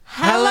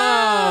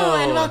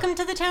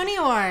Welcome to the Tony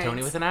Awards.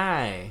 Tony with an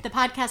I. The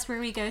podcast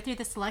where we go through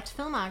the select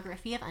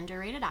filmography of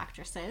underrated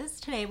actresses.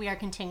 Today we are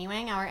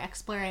continuing our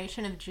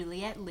exploration of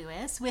Juliette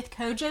Lewis with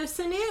Kojo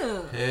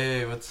Sanu.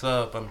 Hey, what's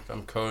up?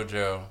 I'm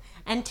Kojo.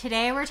 And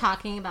today we're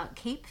talking about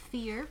Cape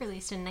Fear,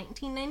 released in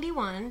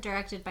 1991,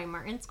 directed by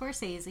Martin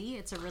Scorsese.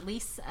 It's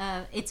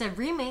a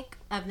remake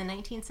of the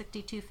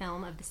 1962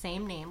 film of the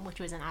same name,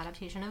 which was an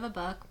adaptation of a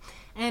book.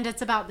 And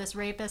it's about this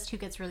rapist who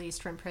gets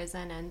released from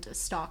prison and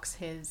stalks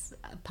his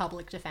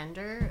public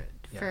defender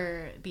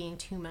for being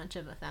too much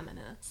of a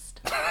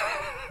feminist.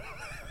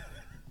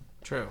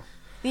 True.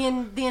 The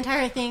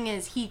entire thing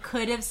is he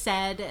could have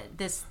said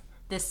this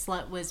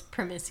slut was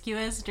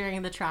promiscuous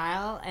during the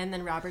trial, and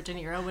then Robert De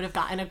Niro would have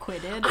gotten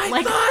acquitted.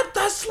 I thought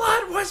the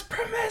slut was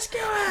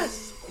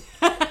promiscuous!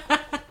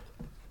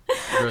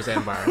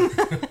 Roseanne Barr.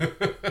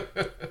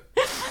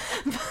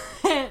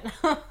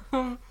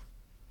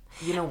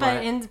 You know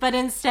what? But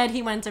instead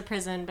he went to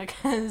prison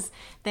because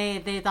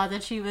they thought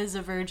that she was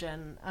a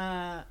virgin.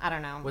 I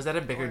don't know. Was that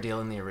a bigger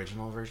deal in the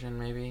original version,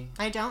 maybe?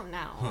 I don't know.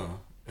 Huh.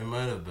 It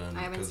might have been,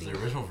 I haven't because seen the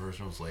it. original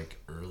version was like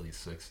early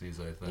 60s,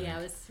 I think. Yeah,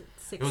 it was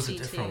 62. It was a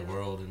different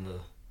world in the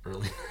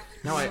early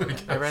No,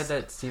 I read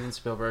that Steven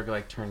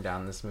Spielberg turned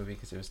down this movie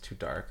because it was too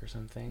dark or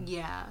something.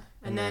 Yeah.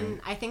 And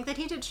then I think that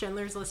he did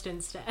Schindler's List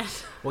instead.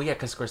 Well, yeah,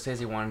 because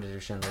Scorsese wanted to do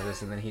Schindler's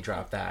List, and then he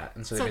dropped that,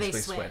 and so they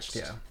basically switched.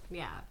 Yeah.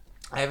 Yeah.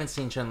 I haven't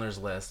seen Schindler's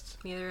List.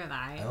 Neither have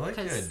I. I like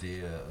the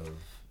idea of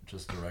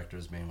just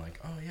directors being like,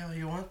 oh yeah,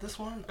 you want this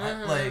one?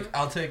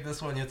 I'll take this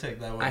one, you take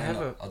that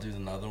one, I'll do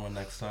another one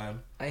next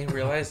time. I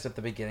realized at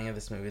the beginning of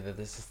this movie that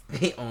this is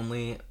the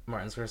only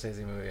Martin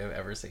Scorsese movie I've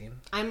ever seen.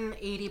 I'm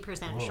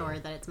 80% sure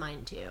that it's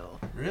mine too.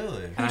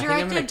 Really? Who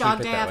directed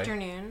Dog Day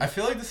Afternoon? I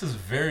feel like this is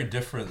very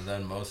different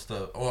than most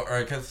of, or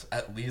I guess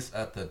at least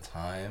at the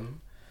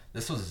time,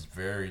 this was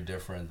very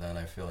different than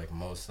I feel like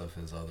most of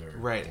his other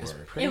work.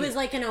 It was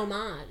like an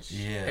homage.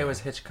 Yeah. It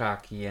was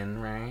Hitchcockian,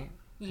 right?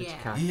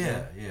 Yeah.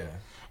 Yeah.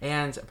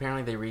 And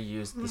apparently they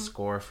reused the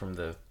score from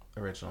the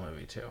original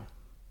movie too,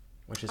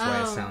 which is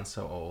why it sounds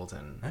so old.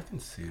 And I can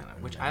see it.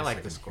 Which I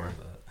like the score.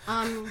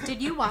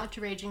 Did you watch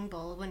Raging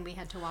Bull when we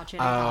had to watch it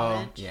in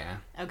college? Yeah.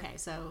 Okay,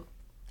 so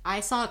I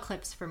saw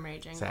clips from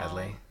Raging Bull.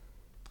 Sadly.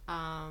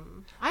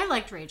 I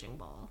liked Raging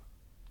Bull.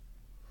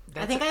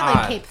 That's I think I odd.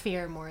 like Cape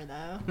Fear more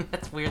though.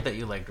 That's weird that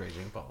you liked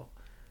Raging Bull.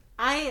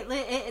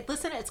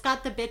 Listen, it's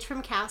got the bitch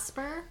from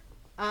Casper.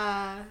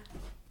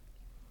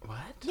 What?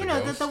 You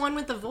know, the one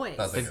with the voice.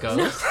 The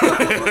ghost?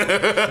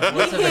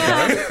 What's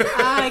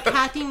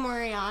Kathy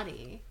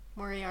Moriarty.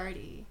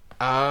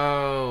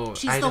 Oh.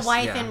 She's the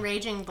wife in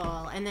Raging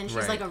Bull, and then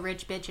she's like a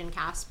rich bitch in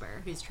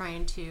Casper who's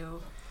trying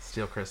to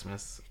steal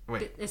Christmas.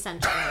 Wait.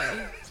 Essentially.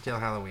 Steal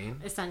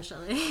Halloween?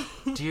 Essentially.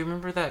 Do you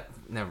remember that?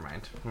 Never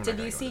mind. Did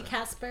you see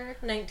Casper,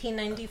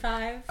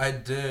 1995? I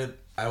did.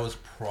 I was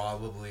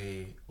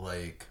probably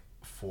like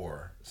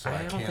 4, so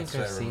I can't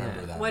say I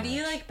remember that. What do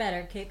you like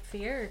better, Cape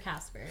Fear or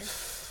Casper?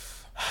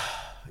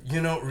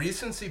 You know,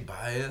 recency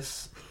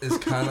bias is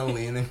kind of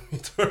leaning me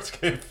towards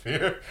Cape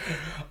Fear.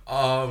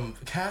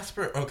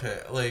 Casper, okay,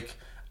 like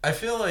I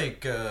feel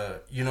like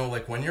you know,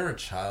 like when you're a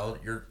child,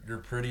 you're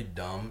pretty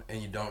dumb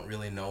and you don't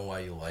really know why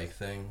you like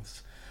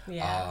things.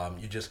 Yeah.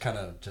 You just kind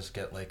of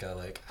get like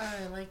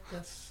I like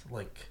this.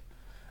 Like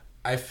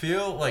I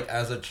feel like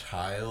as a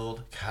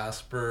child,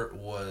 Casper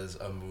was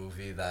a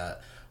movie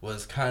that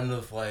was kind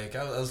of like,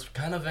 I was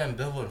kind of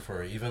ambivalent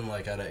for it, even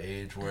like at an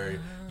age where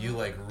you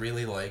like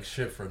really like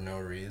shit for no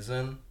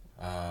reason.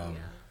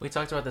 We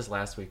talked about this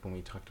last week when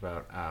we talked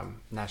about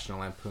National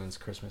Lampoon's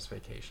Christmas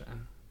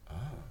Vacation.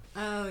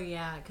 Oh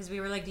yeah, because we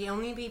were like, the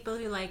only people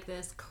who like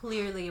this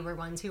clearly were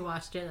ones who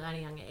watched it at a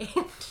young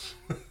age.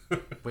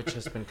 Which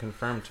has been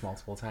confirmed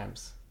multiple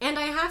times. And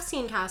I have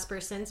seen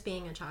Casper since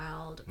being a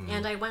child,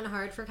 and I went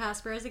hard for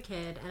Casper as a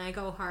kid, and I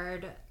go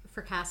hard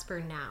for Casper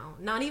now.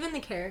 Not even the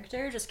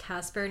character, just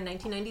Casper in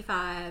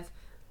 1995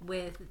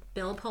 with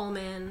Bill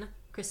Pullman,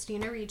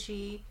 Christina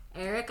Ricci,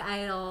 Eric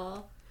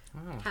Idle,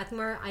 Kathy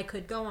Moore. I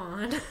could go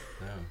on. Yeah.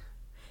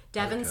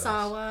 Devon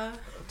Sawa.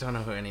 Don't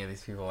know who any of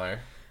these people are.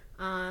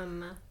 I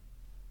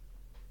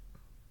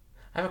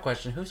have a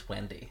question. Who's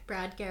Wendy?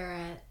 Brad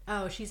Garrett.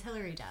 Oh, she's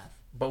Hilary Duff.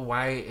 But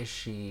why is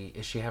she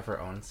have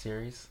her own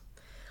series?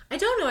 I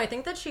don't know. I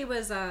think that she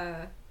was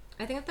I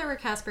think that there were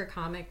Casper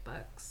comic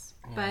books.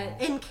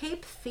 But in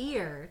Cape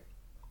Fear,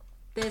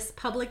 this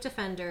public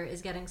defender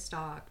is getting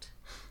stalked.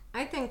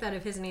 I think that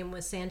if his name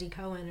was Sandy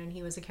Cohen and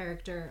he was a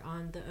character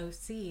on the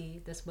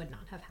OC, this would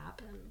not have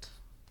happened.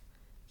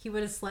 He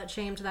would have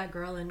slut-shamed that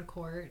girl in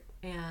court,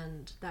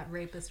 and that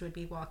rapist would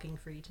be walking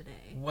free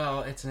today.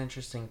 Well, it's an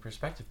interesting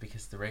perspective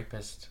because the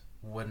rapist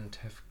wouldn't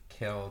have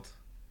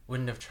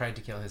tried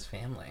to kill his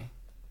family.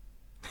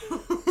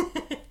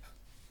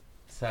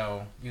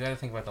 So, you gotta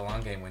think about the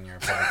long game when you're a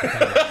public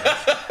defender.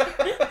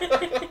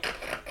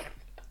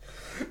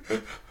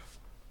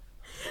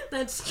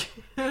 That's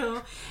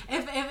true.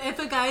 If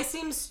a guy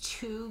seems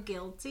too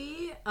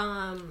guilty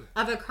of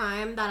a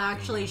crime that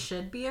actually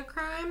should be a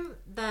crime,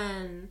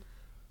 then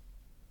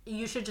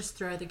you should just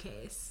throw the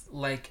case.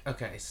 Like,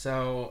 okay,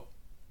 so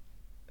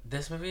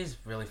This movie is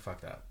really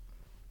fucked up.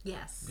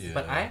 Yes. Yeah.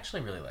 But I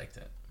actually really liked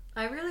it.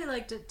 I really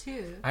liked it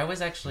too. I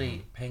was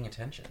actually paying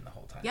attention the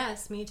whole time.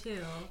 Yes, me too.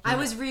 I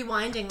was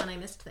rewinding when I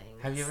missed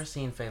things. Have you ever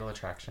seen Fatal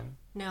Attraction?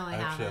 No, I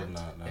Actually, haven't.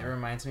 have not. It No.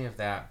 reminds me of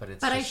that, but it's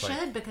But I just like,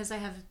 should because I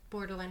have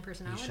borderline you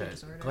personality should.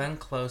 disorder. Glenn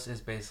Close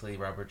is basically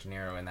Robert De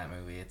Niro in that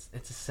movie.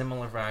 It's a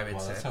similar vibe.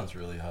 It's Wow, that sounds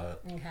really hot.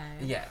 Okay.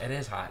 yeah, it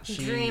is hot.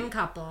 Dream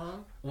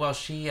couple. Well,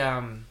 she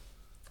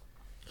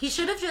He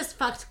should have just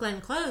fucked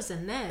Glenn Close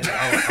in this.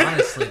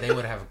 honestly, they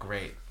would have a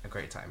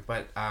great time.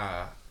 But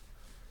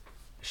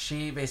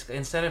she basically,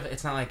 instead of,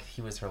 it's not like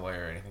he was her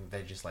lawyer or anything.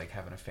 They just like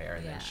have an affair,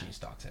 and Yeah. then she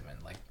stalks him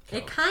and like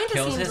It kind of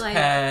kills seems his like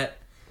pet.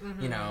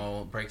 You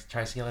know,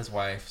 tries to kill his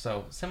wife.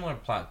 So similar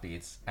plot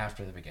beats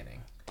after the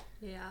beginning.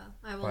 Yeah,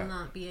 I will What?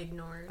 not be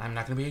ignored. I'm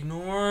not gonna be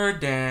ignored,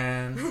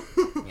 Dan.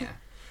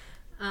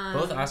 Yeah,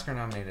 both Oscar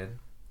nominated.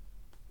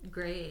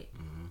 Great.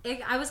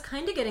 I was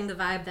kind of getting the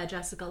vibe that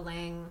Jessica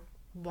Lange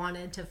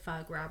wanted to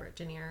fuck Robert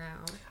De Niro.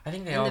 I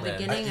think they In all the did.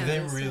 beginning. They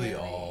of this really movie.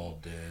 all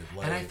did.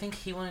 Like, And I think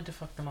he wanted to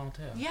fuck them all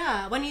too.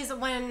 Yeah, when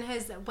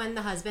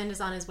the husband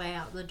is on his way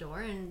out the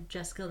door, and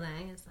Jessica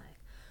Lange is like,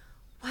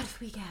 "What if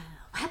we get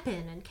a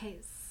weapon in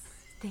case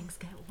things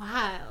get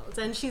wild?"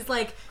 And she's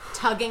like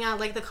tugging out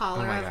like the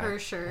collar Oh my of God. her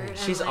shirt. And,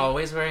 She's like,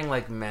 always wearing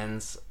like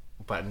men's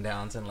button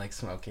downs and like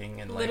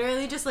smoking and like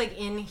literally just like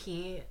in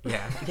heat.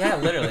 yeah,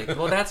 literally.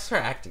 Well, that's her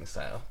acting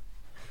style.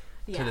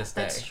 Yeah, this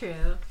that's day.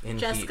 true. In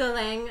Jessica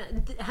Lange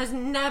has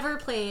never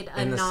played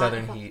a In the not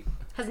southern heat.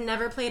 has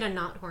never played a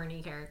not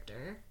horny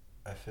character.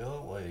 I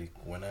feel like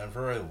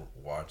whenever I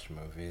watch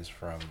movies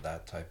from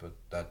that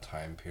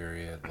time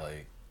period,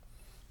 like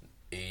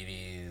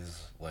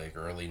 80s, like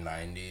early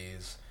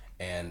 90s,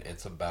 and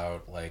it's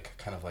about like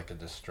kind of like a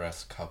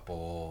distressed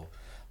couple,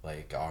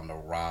 like on the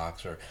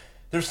rocks, or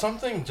there's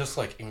something just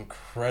like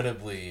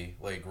incredibly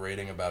like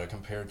grating about it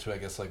compared to I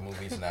guess like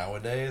movies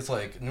nowadays.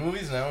 Like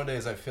movies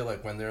nowadays, I feel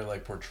like when they're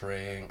like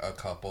portraying a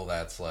couple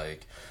that's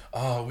like,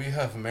 oh, we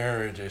have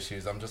marriage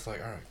issues, I'm just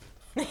like, all right.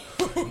 Like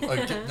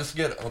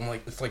I'm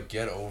like, it's like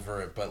get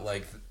over it. But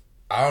like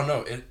I don't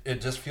know, it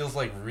just feels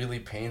like really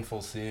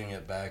painful seeing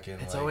it back in.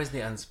 It's like, always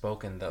the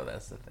unspoken though.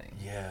 That's the thing.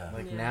 yeah.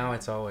 Like Yeah. now,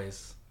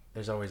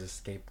 there's always a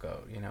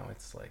scapegoat. You know,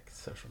 it's like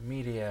social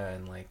media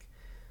and like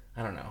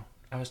I don't know.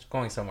 I was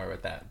going somewhere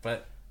with that,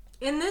 but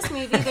In this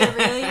movie, there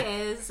really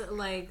is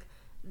like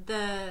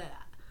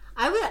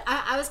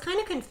I was kind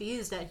of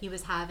confused that he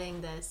was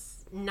having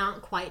this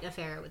not quite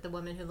affair with the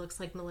woman who looks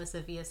like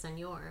Melissa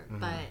Villaseñor,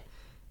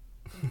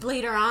 but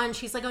later on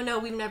she's like, "Oh no,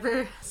 we've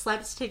never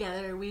slept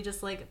together. We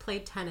just like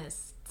played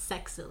tennis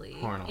sexily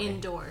Hornily.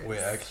 indoors." Wait,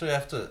 actually, I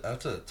have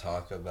to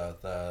talk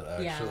about that.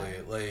 Actually,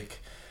 Yeah. like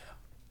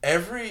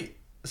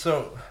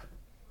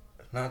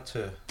not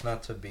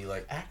to be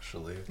like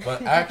actually,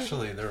 but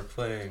actually they're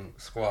playing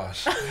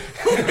squash.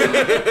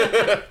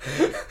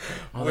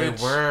 well, they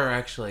were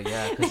actually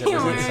because it They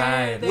was were.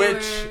 inside. They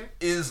Which were-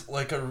 is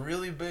like a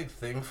really big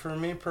thing for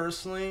me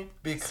personally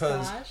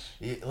because Squash?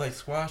 like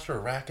squash or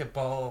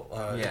racquetball,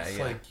 Yeah, it's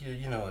yeah. like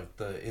you know like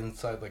the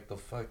inside like the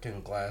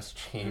fucking glass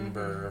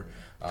chamber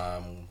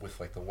with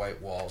like the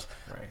white walls.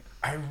 Right.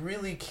 I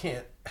really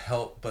can't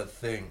help but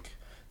think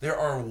there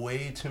are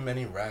way too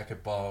many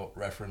racquetball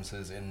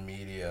references in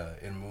media,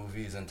 in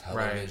movies and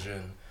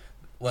television.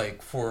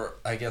 Like for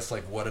I guess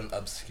like what an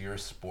obscure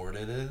sport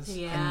it is.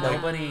 Yeah. And Like,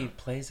 nobody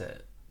plays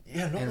it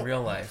yeah, no, in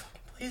real life.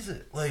 plays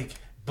it like,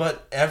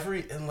 but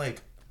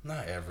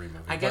not every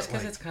movie. I guess but,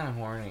 because like, it's kind of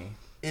horny.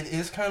 it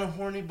is kind of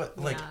horny, but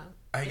like Yeah.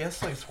 I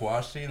guess like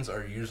squash scenes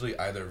are usually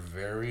either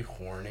very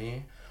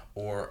horny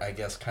or I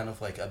guess kind of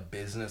like a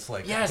business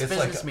like Yes, it's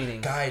business like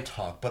meeting. guy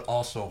talk, but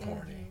also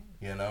horny.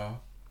 You know.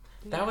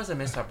 That was a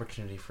missed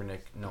opportunity for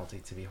Nick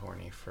Nolte to be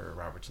horny for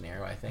Robert De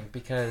Niro, I think,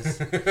 because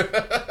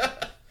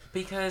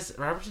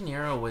Robert De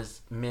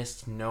Niro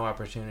missed no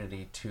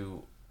opportunity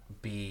to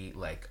be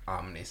like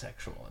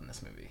omnisexual in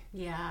this movie.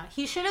 Yeah,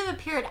 he should have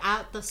appeared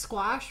at the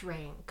squash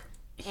rink,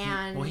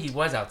 and He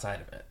was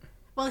outside of it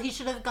he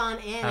should have gone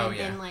in Oh, and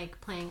yeah. been like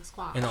playing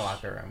squash in the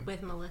locker room.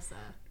 with Melissa.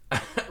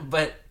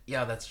 But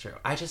yeah, that's true.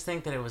 I just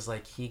think that it was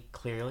like he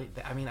clearly.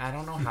 I mean, I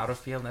don't know how to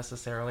feel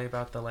necessarily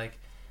about the like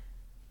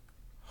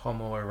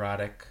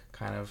homoerotic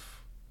kind of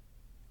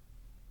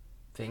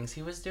things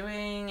he was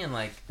doing and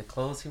like the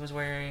clothes he was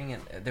wearing,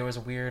 and there was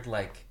a weird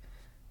like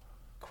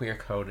queer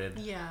coded.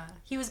 Yeah,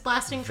 he was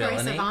blasting Troye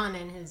Villainy?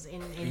 Sivan in his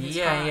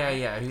Yeah, car.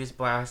 yeah. He was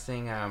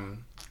blasting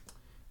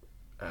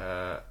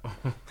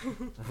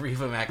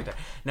Reva McEntire.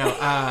 No,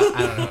 I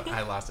don't know.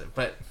 I lost it,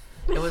 but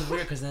it was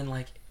weird because then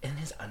like in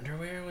his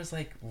underwear was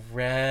like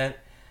red.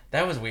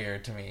 That was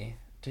weird to me.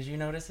 Did you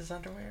notice his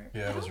underwear?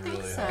 Yeah, it was don't think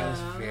really so. hot. It was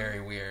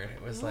very weird.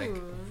 It was like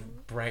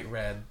bright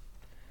red.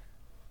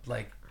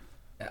 Like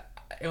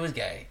it was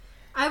gay.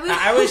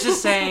 I was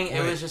just saying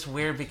it was just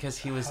weird because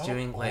he was How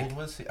doing like old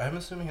was he? I'm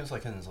assuming he was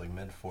like in his like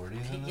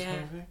mid-40s in this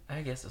movie.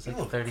 I guess it was He like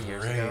looked 30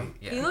 years great. ago.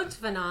 Yeah. He looked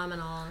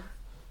phenomenal.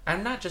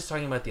 I'm not just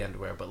talking about the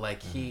underwear, but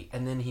like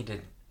and then he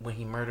did when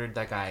he murdered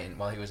that guy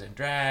while he was in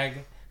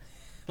drag.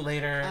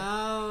 later.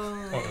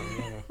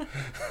 Oh.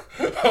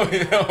 Oh,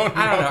 yeah, oh,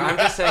 I don't know. no. I'm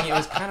just saying it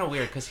was kind of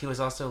weird because he was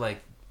also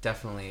like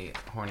definitely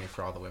horny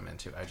for all the women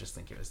too. I just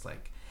think it was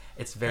like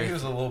it's very. He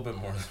was a little bit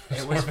more.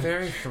 It was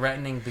very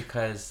threatening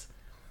because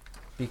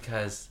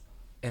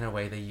in a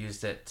way they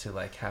used it to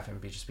like have him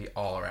just be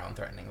all around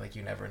threatening. Like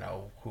you never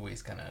know who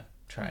he's gonna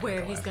try and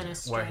Where go he's after. gonna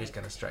Where he's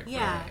gonna strike.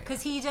 Yeah, for.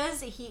 because he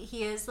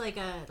is like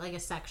a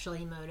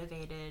sexually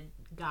motivated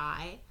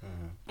guy,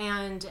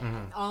 and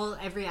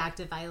every act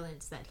of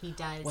violence that he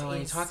does He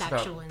is talks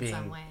sexual about in being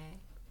some way.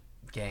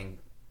 gang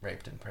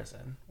raped in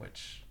prison,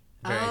 which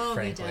very Oh, he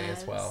frankly as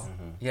does? well.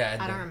 Yeah,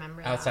 I don't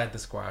remember that. outside the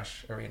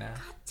squash arena.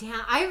 Damn,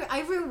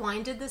 I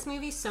rewinded this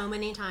movie so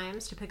many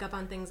times to pick up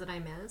on things that I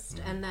missed,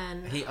 and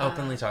then He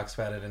openly talks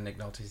about it, and Nick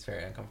Nolte's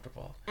very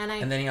uncomfortable.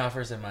 and then he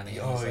offers him money.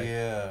 And Oh he's like,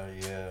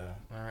 yeah.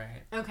 all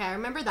right. okay, I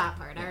remember that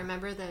part. I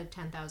remember the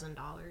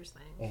 $10,000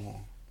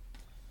 thing.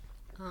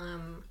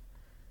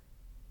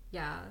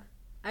 Yeah,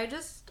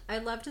 I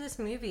loved this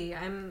movie.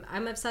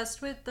 I'm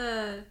obsessed with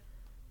the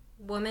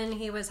woman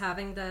he was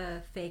having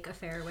the fake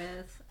affair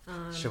with.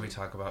 Should we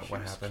talk about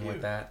what happened cute.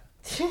 with that?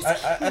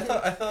 I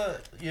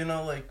thought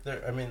like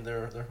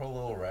their whole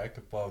little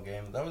racquetball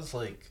game, that was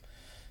like,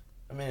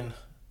 I mean,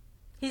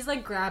 He's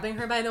like grabbing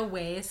her by the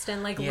waist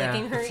and like Yeah,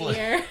 licking her it's like-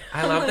 ear.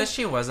 I love that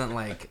she wasn't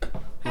like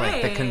the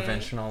Hey.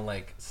 conventional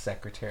like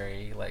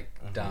secretary, like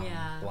dumb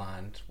Yeah.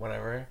 blonde,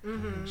 whatever.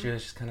 She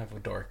was just kind of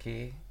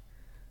dorky.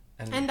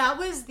 And that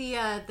was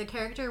the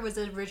character was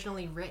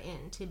originally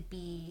written to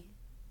be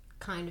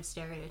kind of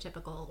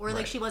stereotypical, or like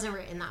Right. she wasn't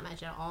written that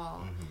much at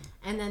all.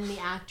 And then the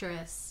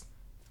actress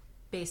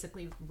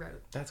basically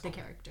wrote That's the cool.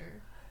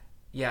 character.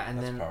 yeah, and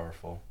that's then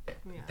powerful.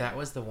 Yeah. that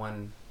was the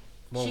one.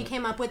 Well, She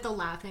came up with the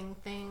laughing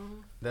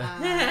thing The-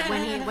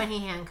 when he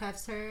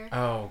handcuffs her,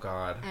 oh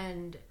god,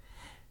 and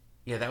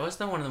yeah, that was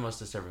one of the most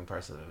disturbing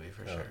parts of the movie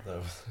for Yeah, sure. that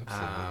was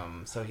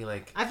absolutely. So he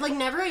like, I've like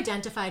never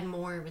identified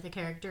more with a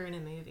character in a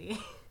movie.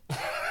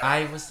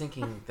 I was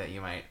thinking that you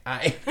might,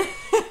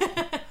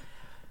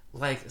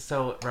 like,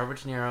 so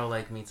Robert De Niro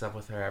like meets up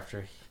with her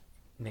after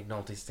Nick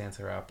Nolte stands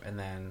her up, and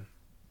then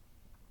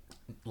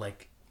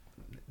like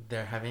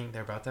they're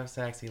about to have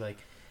sex. He like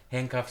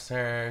handcuffs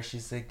her.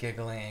 She's like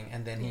giggling,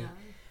 and then he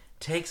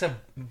Yeah.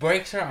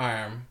 breaks her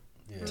arm,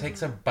 Yeah.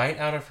 takes a bite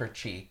out of her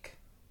cheek,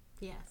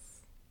 Yes.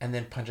 and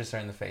then punches her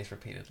in the face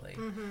repeatedly.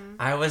 Mm-hmm.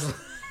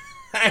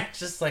 I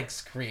just like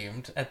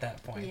screamed at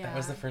that point. That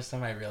was Yeah. the first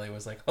time I really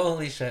was like,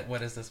 holy shit,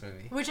 what is this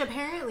movie? Which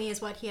apparently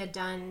is what he had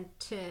done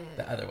to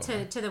The other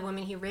woman. to the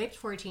woman he raped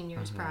 14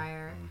 years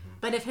prior.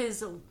 But if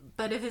his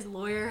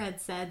lawyer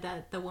had said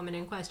that the woman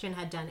in question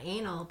had done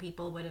anal,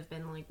 people would have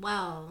been like,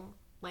 well,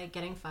 like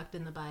getting fucked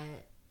in the butt,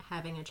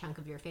 having a chunk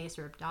of your face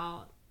ripped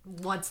out.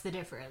 What's the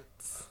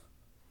difference?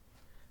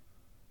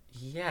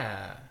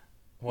 Yeah.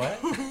 What?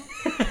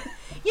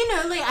 You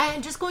know,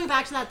 like just going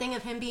back to that thing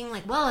of him being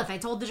like, well, if I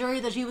told the jury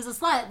that she was a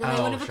slut, then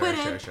they would have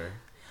acquitted. Sure.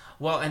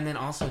 Well, and then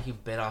also he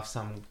bit off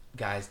some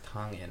guy's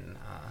tongue in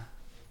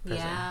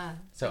prison. Yeah.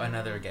 So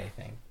another gay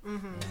thing.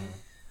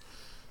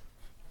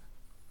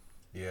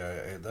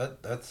 Yeah,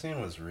 that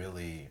scene was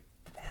really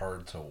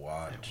hard to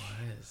watch.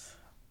 It was.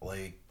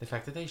 Like, The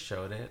fact that they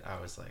showed it, I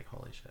was like,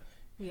 holy shit.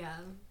 Yeah.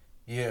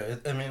 yeah,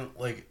 I mean,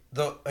 like,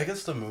 I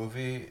guess the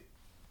movie,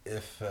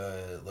 if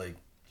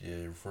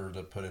we're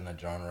to put in a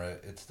genre,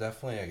 it's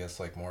definitely, I guess,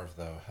 like more of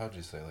the, how'd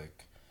you say,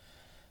 like,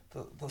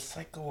 the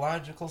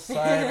psychological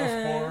side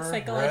of horror,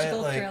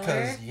 Psychological right? Like,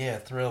 thriller.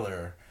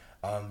 Thriller,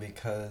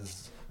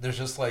 because there's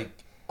just like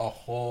a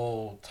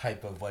whole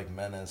type of like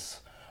menace.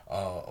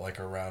 Like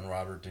around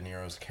Robert De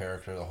Niro's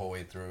character the whole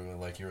way through,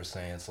 like you were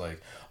saying, it's like,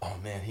 oh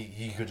man,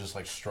 he could just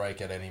like strike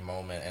at any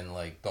moment, and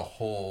like the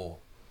whole,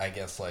 I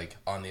guess, like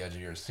on the edge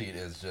of your seat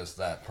is just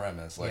that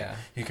premise. Like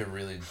he could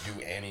really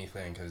do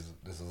anything because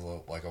this is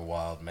like a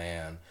wild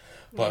man.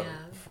 But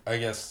I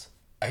guess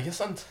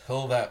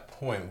until that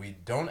point, we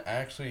don't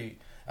actually,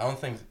 I don't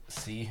think,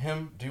 see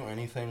him do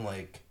anything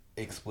like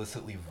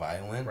explicitly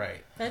violent.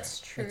 Right.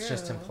 That's true. It's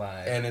just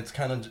implied. And it's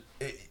kind of,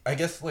 I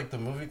guess, like the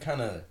movie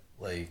kind of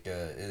like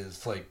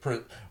is like,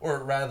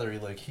 or rather,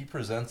 like he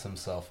presents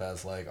himself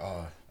as like,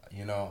 oh,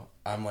 you know,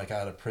 I'm like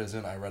out of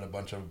prison. I read a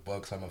bunch of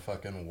books. I'm a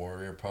fucking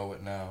warrior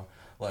poet now.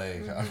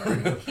 Like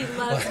He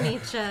loves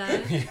Nietzsche.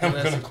 Yeah, I'm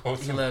gonna quote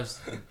He some- loves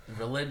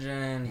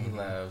religion.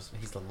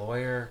 He's the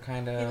lawyer,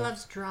 kind of. He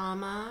loves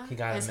drama. He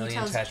got a as million he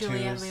tells tattoos.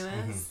 Juliette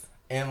Lewis.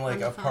 And like on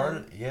the a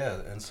part,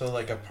 phone. and so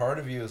like a part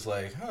of you is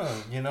like,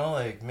 you know,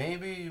 like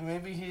maybe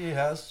he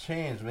has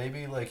changed.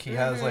 Maybe like he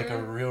has like a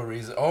real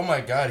reason. Oh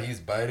my God, he's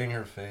biting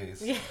her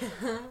face. Yeah.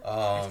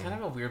 It's kind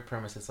of a weird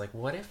premise. It's like,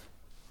 what if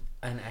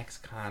an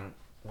ex-con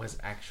was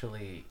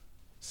actually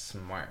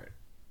smart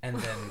and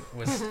then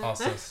was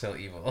also still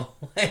evil?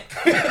 Like,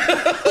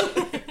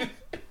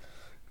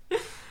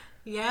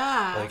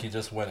 Yeah. Like he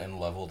just went and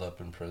leveled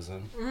up in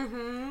prison.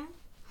 Mm-hmm.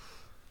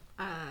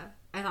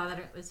 I thought that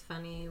it was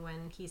funny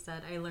when he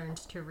said, I learned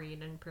to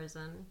read in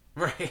prison.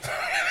 right.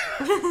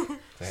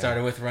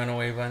 Started with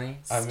Runaway Bunny.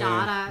 I mean,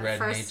 Started Red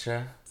first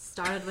Nature.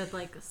 started with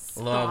like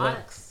Law Spot.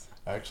 books.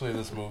 Actually,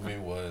 this movie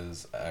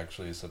was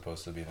actually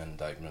supposed to be an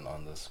indictment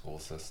on the school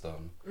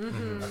system.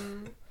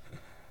 Mm-hmm.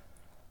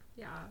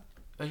 Yeah.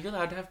 Are you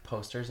allowed to have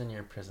posters in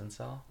your prison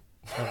cell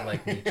of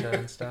like Nietzsche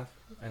and stuff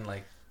and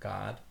like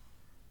God?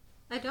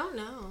 I don't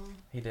know.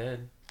 He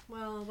did.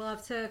 Well, we'll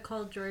have to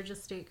call Georgia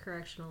State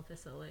Correctional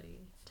Facility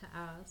to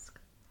ask.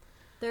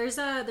 There's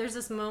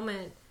this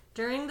moment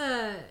during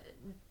the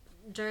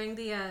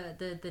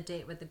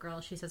date with the girl.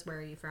 She says, "Where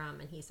are you from?"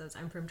 And he says,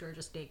 "I'm from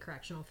Georgia State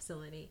Correctional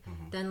Facility."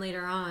 Mm-hmm. Then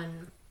later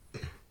on,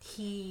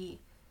 he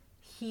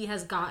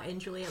has gotten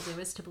Juliette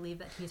Lewis to believe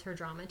that he's her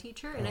drama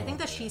teacher, and I think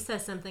that she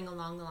says something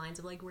along the lines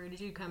of like, "Where did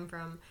you come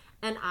from?"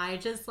 And I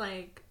just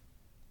like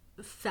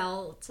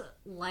felt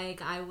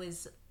like I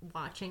was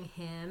watching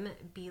him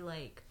be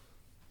like,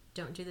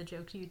 "Don't do the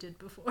joke you did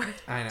before."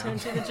 I know.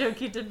 Don't do the joke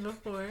you did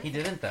before. He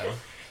didn't though.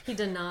 He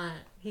did not.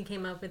 He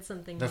came up with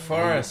something The new.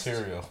 Forest.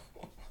 Cereal.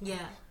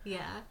 Yeah.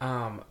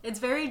 It's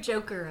very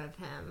Joker of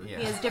him. Yeah.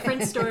 He has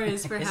different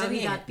stories for how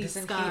he got these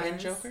isn't scars. he in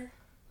Joker?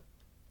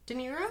 De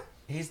Niro?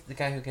 He's the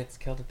guy who gets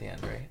killed at the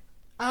end, right?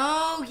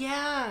 Oh,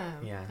 yeah.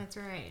 Yeah. That's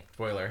right.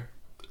 Spoiler.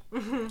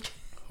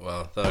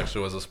 Well, that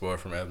actually was a spoiler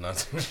from Ed, not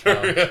too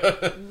sure.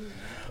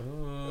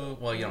 Ooh,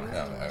 well, you don't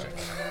have to watch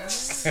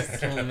it.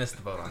 Totally missed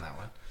the boat on that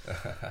one.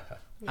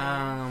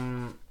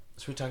 Yeah.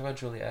 Should we talk about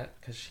Juliette?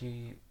 Because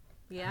she...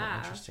 Yeah.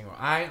 Interesting.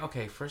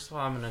 Okay, first of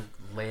all, I'm going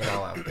to lay it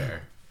all out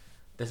there.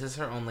 This is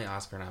her only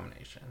Oscar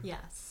nomination.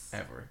 Yes.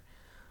 Ever.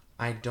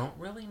 I don't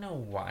really know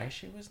why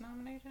she was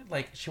nominated.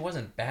 Like, she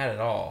wasn't bad at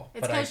all.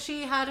 It's because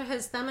she had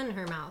his thumb in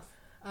her mouth.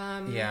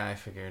 Yeah, I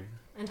figured.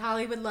 And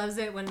Hollywood loves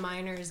it when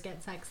minors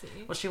get sexy.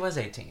 Well, she was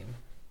 18.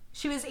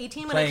 She was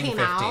 18 when Playing it came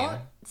 15. out,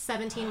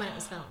 17 when it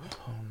was filmed.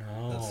 Oh,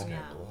 no. That's Yeah.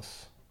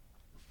 scandalous.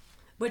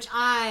 Which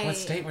What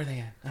state were they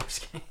in? I'm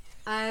just kidding.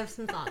 I have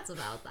some thoughts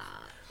about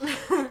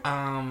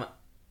that.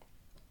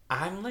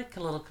 I'm, like, a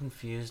little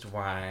confused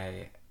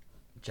why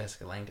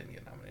Jessica Lange didn't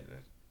get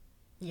nominated.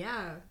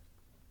 Yeah.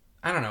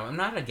 I don't know. I'm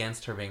not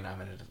against her being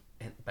nominated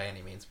by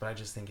any means, but I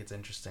just think it's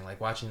interesting. Like,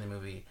 watching the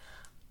movie,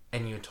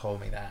 and you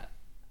told me that.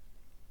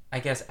 I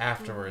guess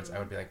afterwards I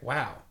would be like,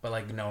 wow. But,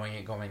 like, knowing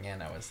it going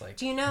in, I was like,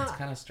 do you know, it's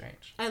kind of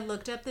strange. I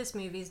looked up this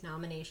movie's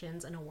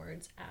nominations and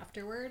awards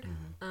afterward.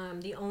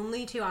 The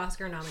only 2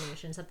 Oscar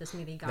nominations that this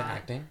movie got The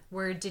acting?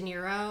 were De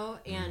Niro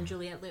and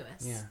Juliette Lewis.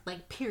 Yeah.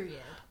 Like, period.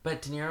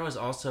 But De Niro was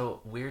also,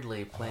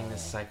 weirdly, playing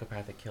this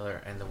psychopathic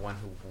killer, and the one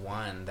who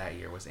won that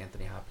year was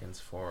Anthony Hopkins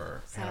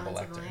for Hannibal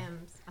Silence of Lecter. the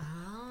Lambs.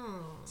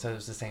 Oh. So it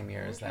was the same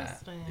year as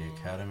that. The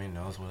Academy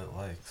knows what it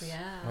likes.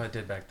 Yeah. Well, it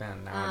did back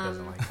then. Now it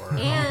doesn't like horror.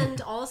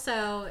 And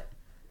also,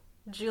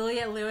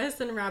 Juliette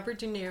Lewis and Robert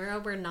De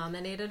Niro were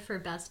nominated for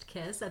Best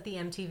Kiss at the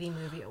MTV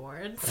Movie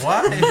Awards.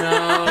 What?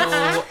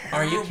 No.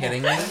 Are you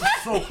kidding me?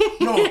 No,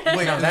 wait,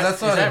 No,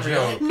 that's not that a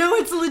real? joke. No,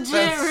 it's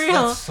legit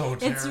real. That's so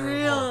terrible. It's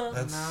real.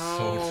 That's No.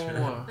 so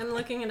terrible. I'm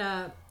looking it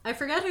up. I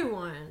forget who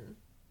won.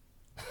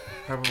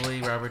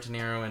 Probably Robert De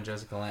Niro and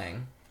Jessica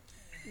Lange.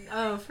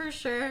 Oh, for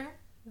sure.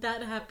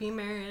 That Happy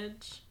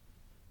Marriage.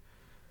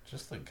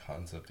 Just the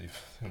concept of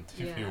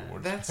MTV Yeah.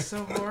 Awards. That's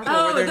so horrible.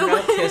 Oh, Were there the no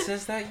one-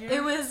 kisses that year?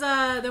 It was,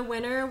 the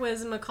winner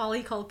was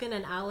Macaulay Culkin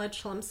and Ala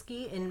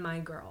Chlumsky in My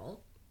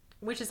Girl,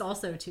 which is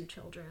also 2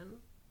 children.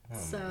 Oh,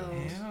 So,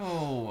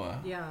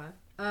 Ew. yeah.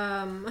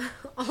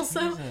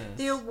 Also, Jesus.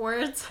 the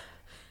awards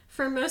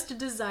for Most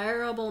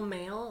Desirable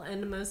Male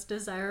and Most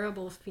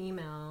Desirable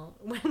Female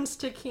went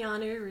to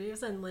Keanu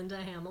Reeves and Linda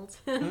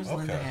Hamilton. Who's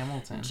Linda Okay.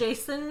 Hamilton?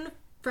 Jason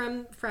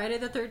from Friday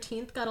the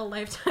 13th got a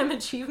Lifetime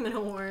Achievement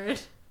Award.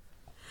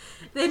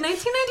 The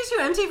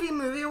 1992 MTV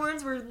Movie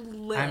Awards were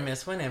lit. I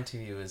miss when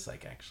MTV was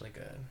like actually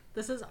good.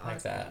 This is awesome.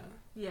 Like that.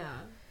 Yeah.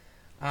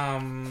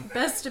 True.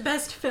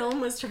 Best film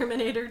was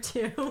Terminator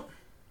 2.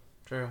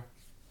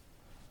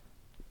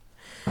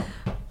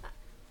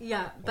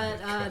 Yeah,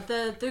 but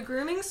the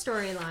grooming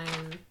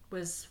storyline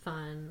was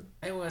fun.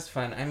 It was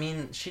fun. I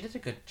mean, she did a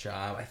good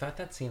job. I thought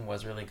that scene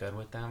was really good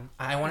with them.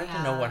 I wanted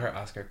to know what her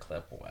Oscar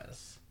clip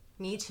was.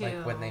 Me too.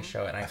 Like when they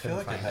show it, and I, I feel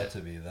couldn't like it find had to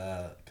be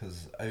that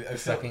because I the feel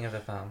sucking of the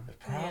thumb.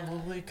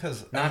 probably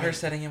because Not her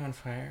setting him on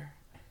fire.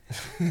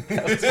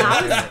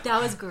 that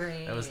was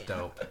great. That was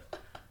dope.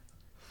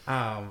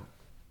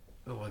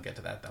 We'll get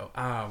to that though.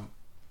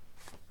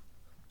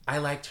 I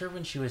liked her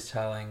when she was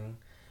telling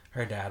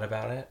her dad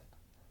about it.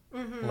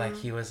 Mm-hmm. Like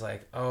he was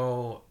like,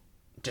 "Oh,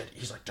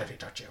 he's like, did he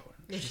touch you?"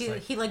 He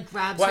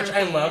grabs watch. her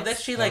I face. love that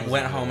she like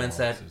went home and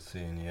said,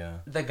 Scene, yeah.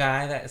 "The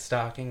guy that's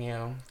stalking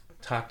you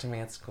talked to me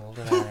at school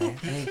today, and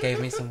he gave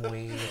me some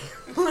weed."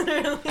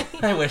 Literally.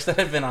 I wish that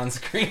had been on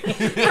screen.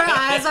 Her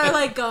eyes are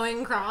like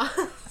going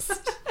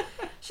crossed.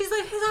 She's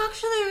like, he's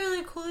actually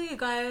really cool, you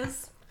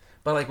guys.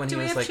 But like when Do he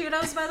we was have like,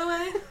 Cheetos, by the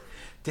way?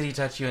 "Did he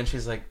touch you?" and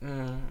she's like,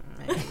 "Maybe."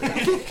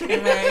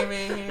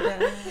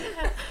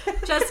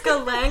 Jessica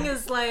Lange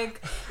is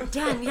like,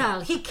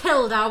 Danielle, he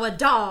killed our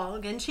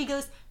dog. And she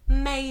goes,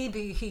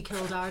 maybe he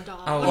killed our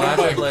dog. Oh, my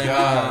actually,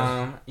 God.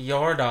 Mom,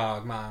 your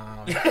dog,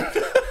 Mom.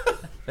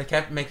 They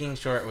kept making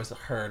sure it was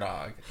her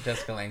dog,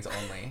 Jessica Lange's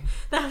only.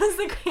 That was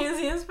the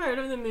craziest part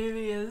of the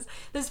movie is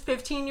this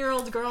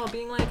 15-year-old girl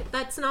being like,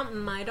 that's not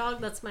my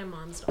dog, that's my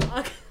mom's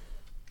dog.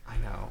 I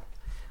know.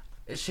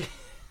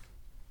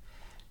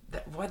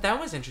 That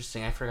was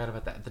interesting. I forgot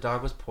about that. The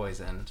dog was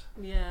poisoned.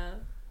 Yeah.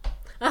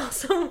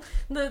 Also,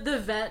 the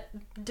vet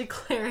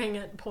declaring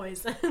it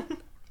poison.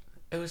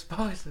 It was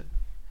poison.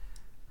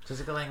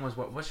 Jessica Lange was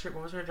what was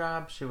her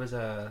job? She was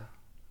a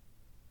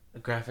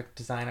graphic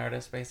design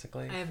artist,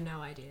 basically. I have no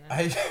idea.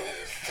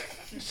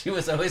 She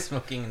was always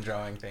smoking and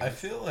drawing things. I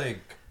feel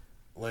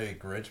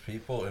like rich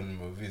people in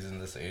movies in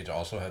this age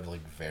also have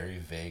like very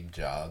vague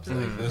jobs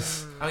like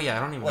this. Oh yeah, I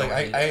don't even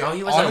Like know.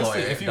 he was honestly,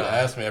 a lawyer. if you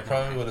asked me, I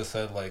probably would have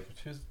said like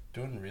she was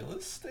doing real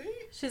estate.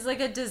 She's like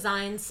a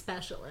design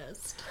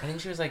specialist. I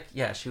think she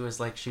was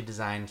she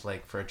designed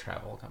like for a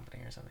travel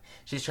company or something.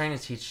 She's trying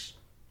to teach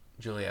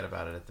Juliet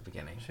about it at the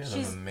beginning. She has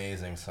an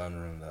amazing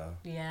sunroom though.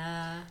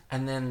 Yeah.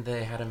 And then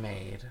they had a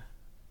maid.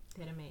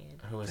 They had a maid.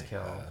 Who was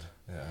killed. God.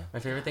 Yeah. My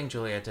favorite thing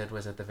Juliet did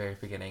was at the very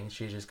beginning,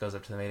 she just goes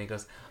up to the maid and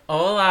goes,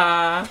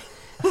 "Hola!"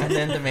 And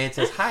then the maid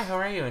says, "Hi, how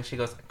are you?" And she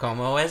goes,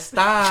 "Como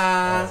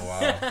estás?" Oh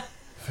wow.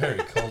 Very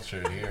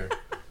cultured here.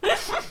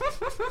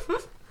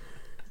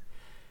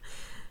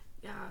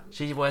 Yeah.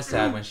 She was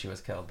sad when she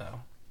was killed, though.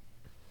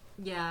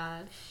 Yeah.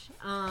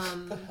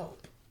 The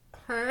help.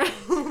 Her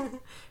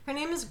her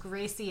name is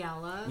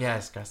Graciela.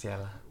 Yes,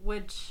 Graciela.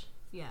 Which,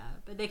 yeah,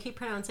 but they keep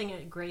pronouncing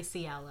it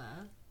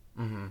Graciela.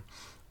 Mm-hmm.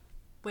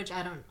 Which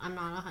I'm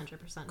not 100%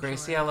 sure.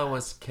 Graciela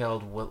was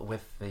killed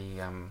with the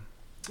PI.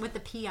 With the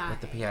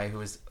PI, who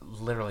was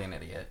literally an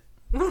idiot.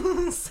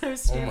 So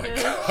stupid. Oh my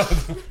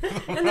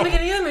god. In the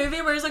beginning of the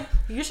movie where he's like,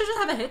 you should just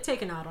have a hit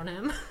taken out on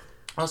him.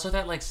 Also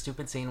that like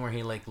stupid scene where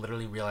he like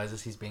literally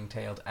realizes he's being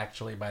tailed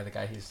actually by the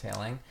guy he's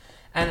tailing.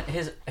 And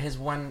his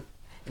one,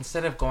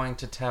 instead of going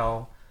to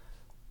tell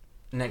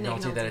Nick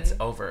Nolte that it's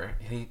over,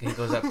 he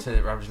goes up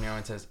to Robert De Niro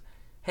and says,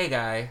 "Hey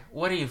guy,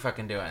 what are you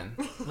fucking doing?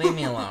 Leave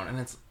me alone." And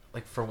it's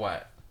like, for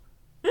what?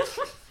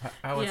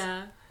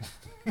 Yeah.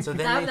 So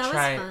then they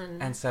try fun.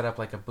 and set up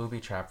like a booby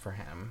trap for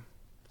him.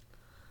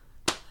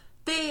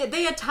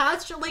 They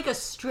attached like a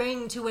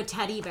string to a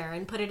teddy bear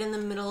and put it in the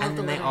middle of the And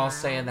then they living all room.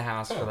 stay in the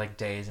house for like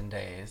days and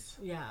days.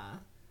 Yeah.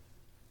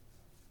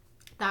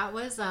 That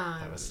was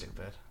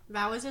stupid.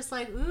 That was just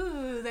like,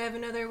 ooh, they have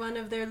another one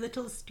of their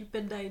little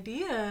stupid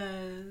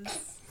ideas.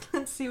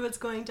 Let's see what's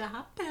going to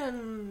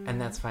happen. And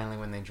that's finally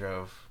when they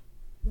drove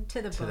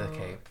to the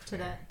Cape.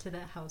 To the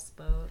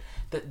houseboat.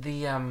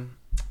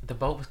 The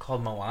boat was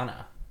called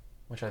Moana,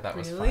 which I thought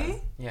was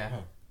fun. Yeah. Huh.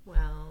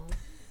 Well,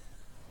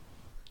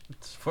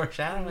 It's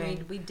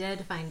foreshadowing. we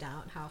did find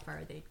out how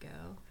far they'd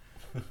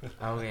go.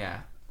 Oh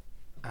yeah.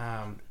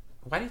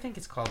 Why do you think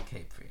it's called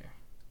Cape Fear?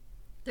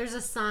 There's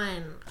a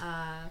sign.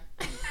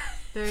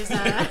 There's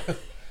a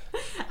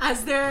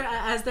as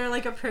they're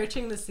like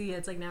approaching the sea.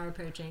 It's like now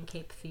approaching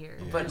Cape Fear.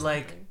 Yeah. But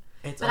like,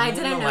 it's But only I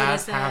didn't in the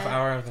last notice half it.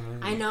 hour of the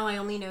movie. I know. I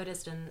only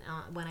noticed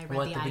when I read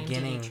Well, the at the IMDb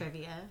beginning-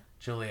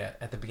 trivia.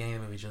 At the beginning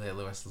of the movie, Juliette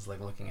Lewis is like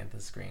looking at the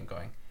screen,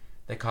 going,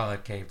 "They call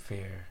it Cape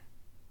Fear."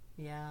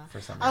 Yeah.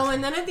 For some reason. Oh,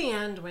 and then at the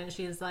end when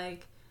she's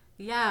like,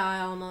 "Yeah,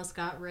 I almost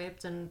got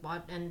raped and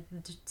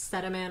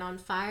set a man on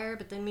fire,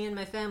 but then me and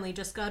my family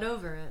just got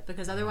over it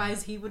because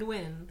otherwise he would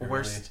win."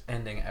 Worst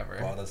ending ever.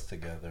 Brought us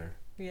together.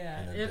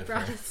 Yeah, in a it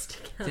brought different- us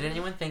together. Did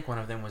anyone think one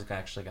of them was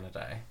actually gonna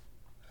die?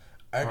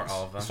 Or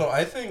all of them? So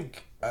I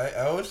think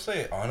I would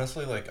say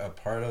honestly, like a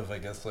part of I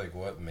guess like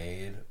what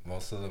made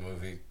most of the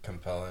movie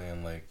compelling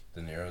and like De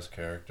Niro's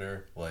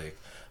character, like,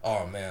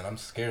 oh man, I'm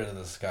scared of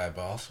this guy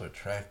but also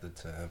attracted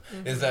to him,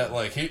 is that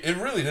like it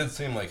really did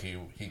seem like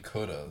he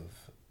could have.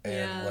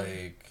 And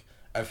like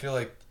I feel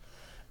like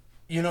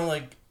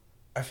like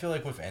I feel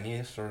like with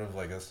any sort of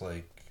I guess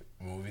like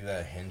movie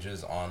that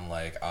hinges on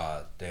like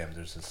damn,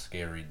 there's this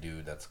scary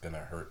dude that's gonna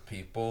hurt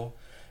people,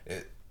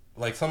 it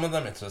like some of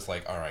them it's just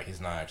like, all right,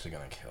 he's not actually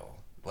gonna kill,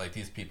 like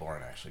these people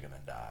aren't actually gonna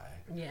die.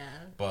 Yeah.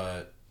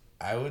 But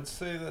I would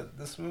say that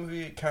this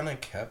movie kind of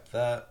kept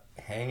that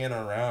hanging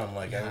around,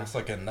 like Yeah. it was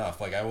like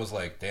enough, like I was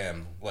like,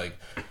 damn, like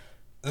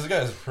this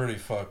guy's pretty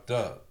fucked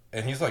up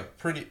and he's like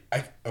pretty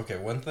okay,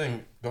 one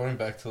thing going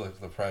back to like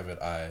the Private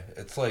Eye,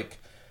 it's like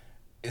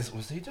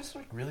was he just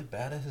like really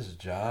bad at his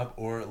job,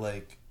 or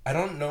like I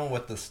don't know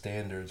what the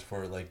standards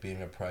for like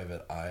being a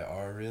private eye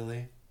are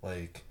really,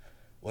 like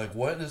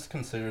what is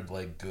considered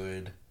like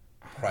good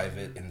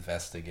private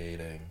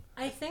investigating?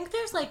 I think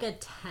there's like a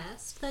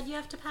test that you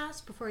have to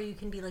pass before you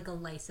can be like a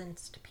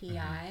licensed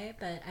PI,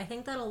 but I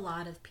think that a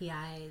lot of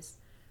PIs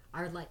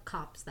are like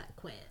cops that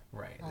quit.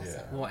 Right. Also.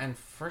 Yeah. Well, and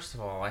first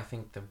of all, I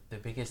think the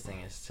biggest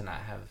thing is to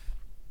not have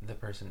the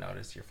person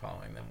notice you're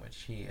following them,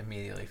 which he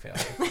immediately failed.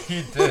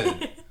 He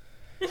did.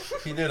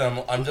 He did.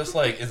 I'm just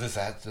like,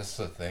 that just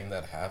a thing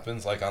that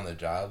happens like on the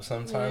job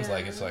sometimes? Yeah.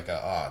 Like it's like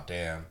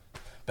damn,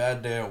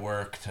 bad day at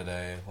work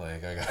today.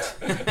 Like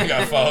I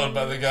got followed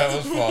by the guy I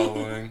was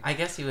following. I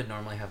guess you would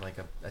normally have like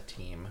a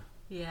team.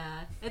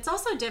 Yeah. It's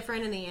also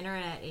different in the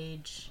internet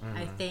age,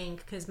 I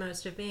think, because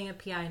most of being a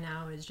PI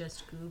now is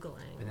just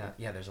Googling. But now,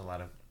 yeah, there's a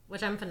lot of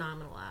which I'm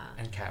phenomenal at.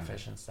 And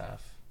catfish and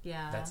stuff.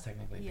 Yeah. That's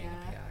technically being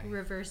a PI.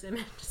 Reverse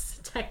image,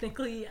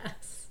 technically,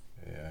 yes.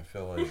 Yeah, I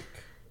feel like,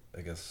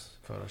 I guess...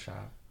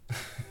 Photoshop.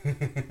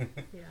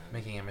 Yeah.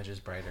 Making images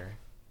brighter.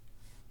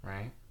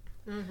 Right?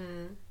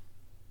 Mm-hmm.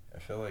 I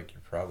feel like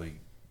you're probably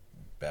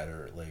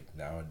better, like,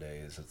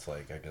 nowadays. It's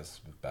like, I guess,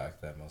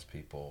 back then, most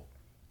people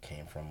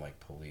came from, like,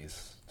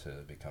 police to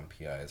become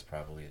PIs.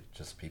 Probably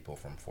just people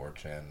from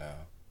 4chan now.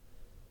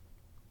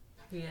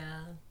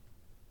 Yeah.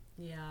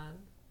 Yeah.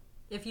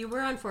 If you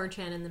were on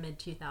 4chan in the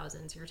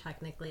mid-2000s, you're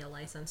technically a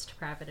licensed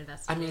private I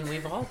investigator. mean,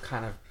 we've all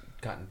kind of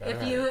gotten better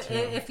If at you it, too.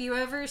 if you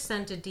ever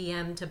sent a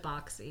DM to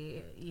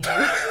Boxy, you,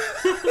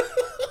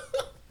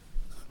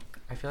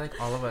 I feel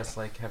like all of us,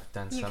 like, have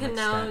done you some can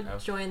now extent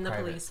of join the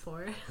private, police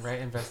force. right,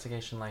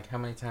 investigation. Like, how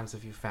many times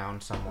have you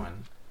found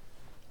someone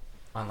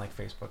on, like,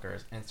 Facebook or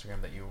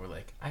Instagram that you were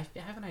like, I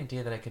have an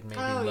idea that I could maybe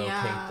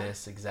locate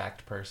this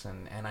exact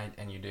person,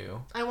 and you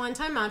do. I one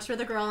time matched with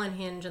a girl on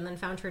Hinge and then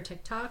found her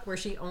TikTok where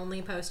she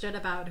only posted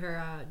about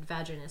her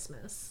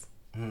vaginismus.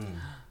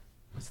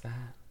 What's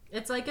that?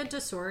 It's like a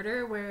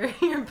disorder where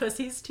your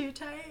pussy's too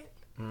tight.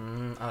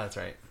 Oh, that's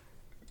right.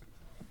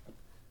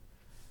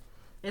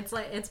 It's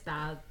like, it's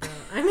bad though.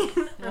 I mean,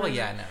 Well,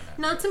 yeah, no.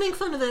 not to make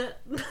fun of it.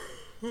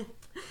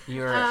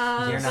 You're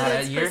but you're it's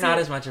not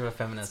pussy- as much of a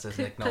feminist as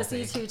Nick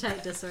Pussy Nolte. too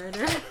tight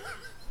disorder.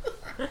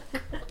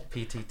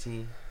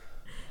 PTT.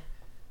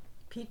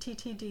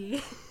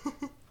 PTTD.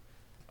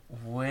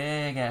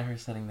 Wig at her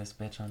setting this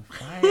bitch on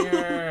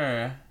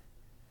fire.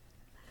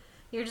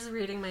 You're just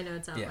reading my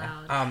notes out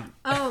Yeah.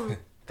 loud.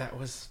 That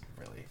was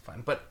really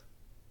fun. But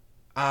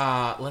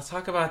let's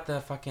talk about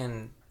the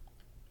fucking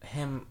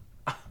him.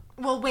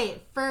 Well,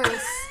 wait.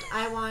 First,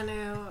 I want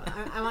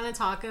to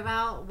talk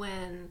about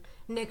when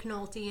Nick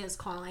Nolte is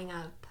calling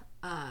up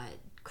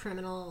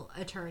criminal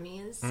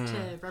attorneys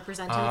to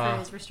represent him for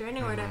his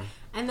restraining order,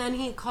 and then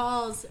he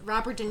calls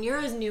Robert De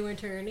Niro's new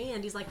attorney,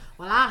 and he's like,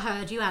 "Well, I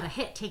heard you had a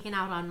hit taken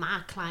out on my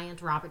client,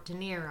 Robert De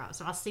Niro,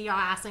 so I'll see your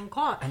ass in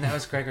court." And that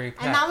was Gregory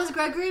Peck. And that was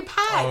Gregory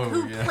Peck,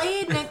 who yeah.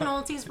 played Nick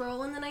Nolte's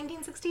role in the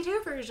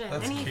 1962 version.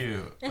 That's and he,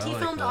 cute. And I he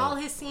like filmed that. all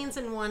his scenes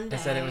in one day.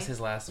 They said it was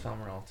his last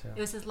film role too. It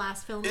was his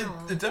last film It,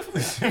 role. it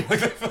definitely seemed like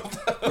they filmed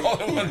that all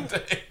in one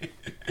day.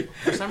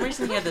 For some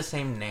reason, he had the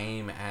same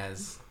name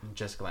as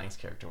Jessica Lange's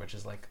character, which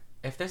is like,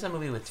 if there's a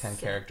movie with 10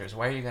 characters,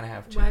 why are you gonna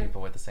have two Why-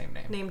 people with the same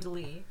name? Named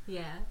Lee.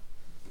 Yeah.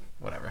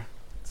 Whatever.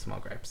 Small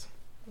gripes.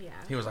 Yeah.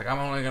 He was like, I'm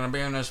only gonna be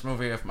in this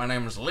movie if my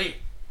name is Lee.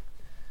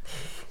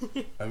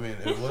 I mean,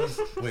 it was.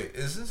 Wait,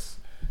 is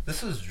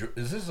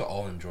this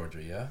all in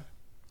Georgia? Yeah.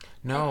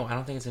 No, I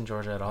don't think it's in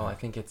Georgia at all. I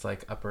think it's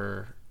like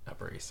Upper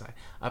East Side,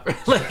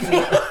 like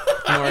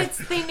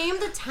north. They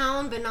named the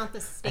town, but not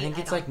the state. I think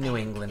it's don't like New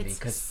England It's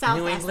because South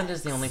New England Essex.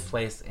 is the only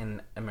place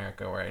in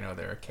America where I know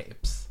there are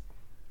capes.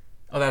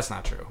 Oh, that's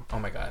not true. Oh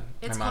my god,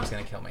 It's my mom's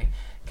called- gonna kill me.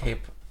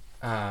 Cape.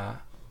 I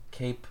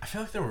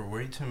feel like there were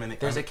way too many.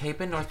 There's a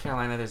Cape in North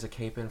Carolina. There's a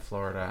Cape in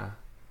Florida.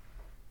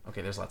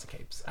 Okay, there's lots of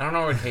capes. I don't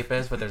know where Cape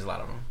is, but there's a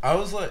lot of them. I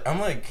was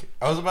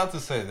about to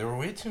say there were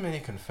way too many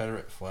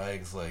Confederate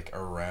flags like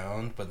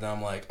around, but then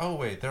I'm like, oh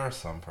wait, there are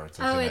some parts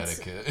of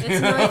Connecticut. It's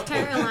North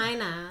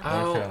Carolina. North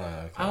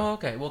Carolina. Okay. Oh,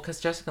 okay. Well, because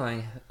Jessica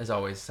Lange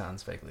always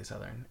sounds vaguely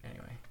Southern.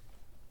 Anyway.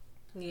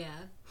 Yeah.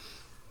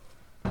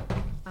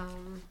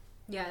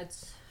 Yeah,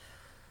 it's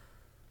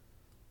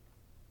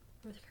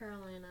North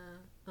Carolina.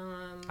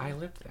 I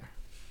lived there.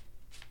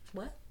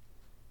 What?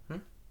 Hmm?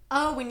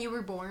 Oh, when you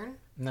were born?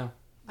 No.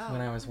 Oh.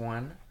 When I was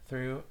 1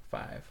 through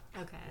 5.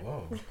 Okay.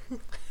 Whoa.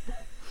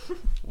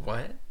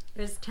 What?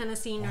 There's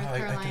Tennessee, North Wow, I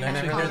Carolina, can I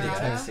actually never hear heard the of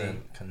Colorado. Tennessee.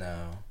 accent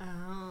now.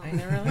 Oh. I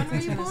never When lived were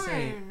in you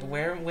Tennessee.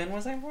 born? When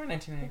was I born?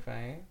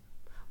 1995.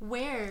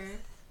 Where?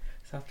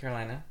 South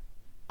Carolina.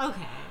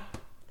 Okay.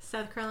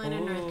 South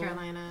Carolina, Ooh. North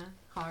Carolina,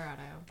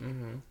 Colorado.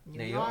 Mm-hmm. New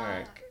New York.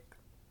 York.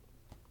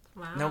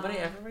 Wow.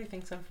 Everybody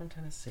thinks I'm from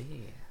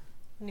Tennessee.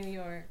 New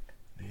York.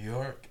 New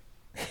York.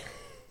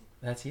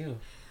 That's you.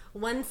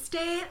 One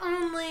state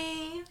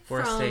only.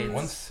 4 from, states.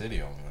 One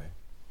city only.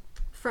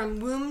 From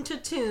womb to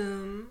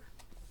tomb.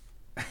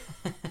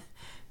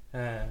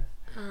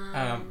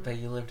 But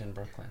you lived in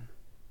Brooklyn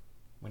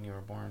when you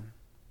were born,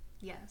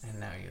 Yes. and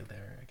now you're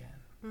there again.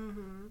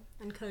 Mm-hmm.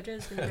 And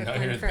Kojo's been And now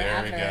Brooklyn you're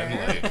forever. there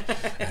again.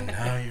 Like, and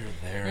now you're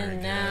there And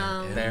again.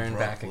 now- in There and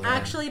back Brooklyn. again.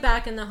 Actually,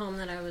 back in the home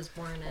that I was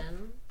born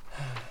in.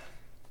 I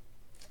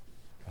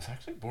was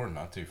actually born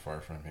not too far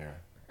from here.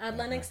 At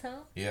Lenox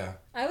Hill? Yeah.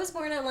 I was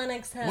born at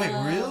Lenox Hill. Wait,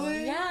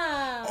 really?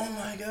 Yeah. Oh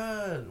my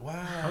god!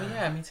 Wow. Oh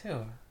yeah, me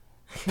too.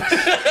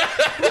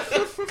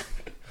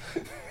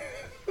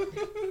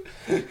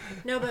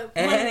 No, but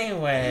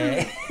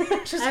Anyway,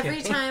 just every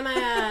kidding. time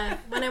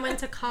when I went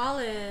to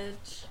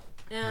college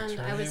and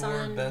I was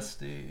on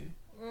bestie.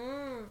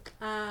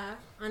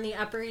 On the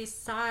Upper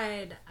East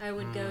Side, I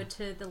would go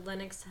to the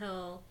Lenox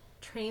Hill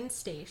train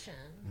station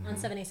on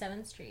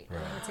 77th Street. And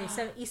I would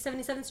say East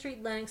 77th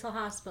Street, Lenox Hill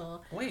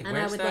Hospital. Wait, and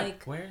where's I would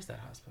that? Where's that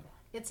hospital?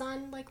 It's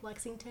on like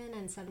Lexington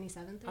and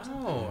 77th or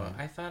something. Oh,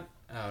 I thought.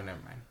 Oh, never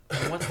mind.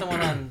 And what's the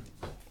one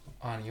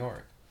on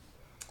York?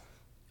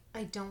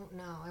 I don't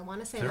know. I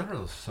want to say There like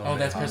were so Oh, many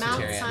that's hospitals.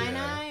 Mount Presbyterian.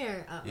 Sinai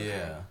or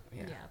Yeah.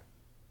 yeah.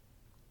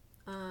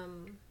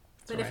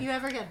 But right. if you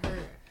ever get hurt,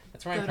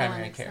 That's where Go my to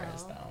primary Lennox care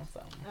is, Hill. though.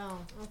 So. oh,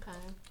 okay.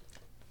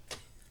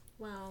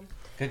 Well,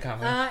 Good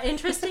comment.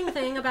 interesting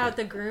thing about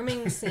the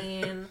grooming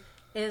scene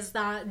is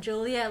that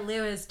Juliette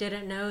Lewis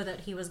didn't know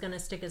that he was going to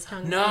stick his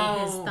tongue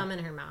No. his thumb in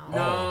her mouth.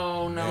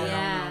 no, no,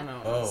 Yeah.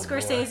 no. Oh,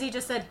 Scorsese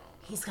just said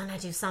he's gonna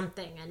do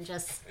something and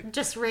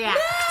just react.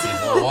 He's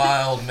a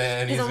wild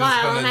man. He's a just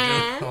wild gonna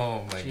man. Do,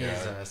 oh my god.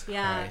 Jesus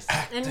Yeah, Christ.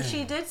 and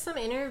she did some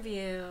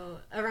interview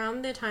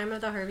around the time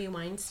of the Harvey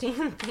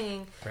Weinstein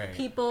thing. Right.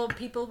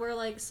 People were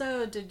like,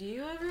 "So, did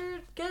you ever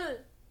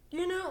get,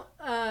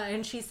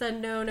 And she said,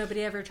 "No,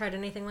 nobody ever tried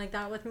anything like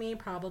that with me.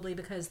 Probably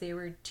because they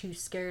were too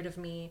scared of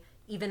me,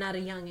 even at a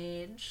young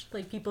age.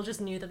 Like people just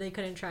knew that they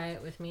couldn't try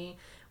it with me,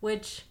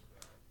 which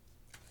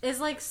is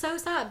like so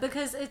sad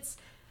because it's."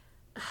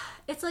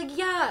 It's like,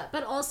 yeah,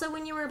 but also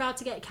when you were about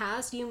to get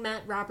cast, you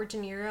met Robert De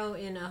Niro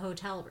in a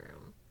hotel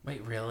room.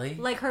 Wait, really?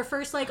 Like, her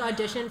first, like,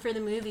 audition for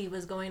the movie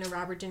was going to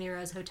Robert De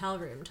Niro's hotel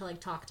room to,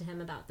 like, talk to him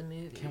about the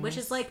movie. Which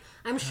is, like,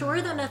 I'm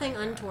sure that nothing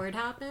untoward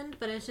happened,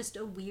 but it's just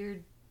a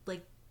weird,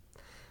 like,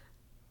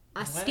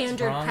 a What is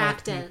standard wrong with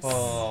practice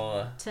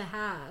people? to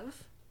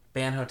have.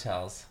 Ban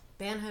hotels.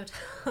 Ban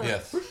hotel.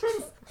 Yes.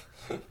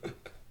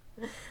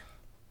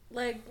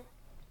 Like,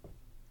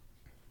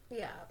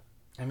 yeah.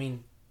 I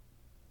mean,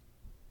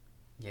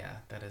 yeah,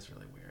 that is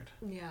really weird.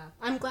 Yeah.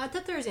 I'm glad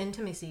that there's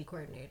intimacy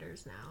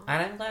coordinators now.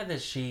 And I'm glad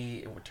that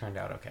she turned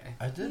out okay.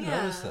 I did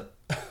Yeah. notice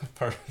that.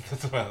 Pardon,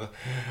 that's why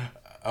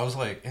I was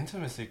like,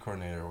 intimacy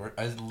coordinator.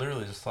 I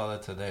literally just saw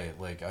that today.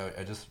 Like,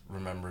 I just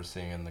remember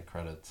seeing in the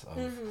credits of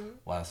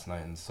Last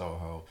Night in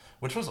Soho,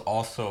 which was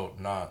also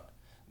not.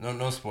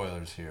 No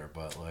spoilers here,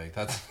 but like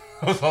that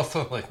was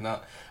also like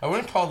not. I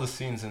wouldn't call the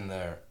scenes in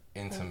there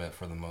intimate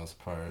for the most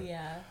part.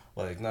 Yeah.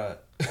 Like not.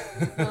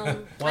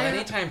 Well,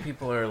 anytime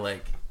people are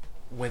like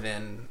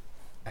within,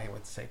 I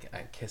would say,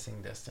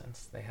 kissing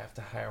distance, they have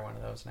to hire one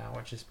of those now,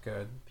 which is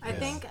good. I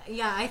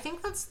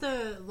think that's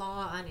the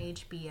law on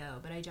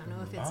HBO, but I don't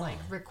know if it's like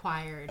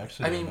required.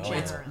 Actually, I mean, no.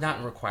 it's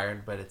not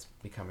required, but it's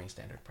becoming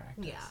standard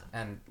practice. Yeah.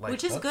 And like,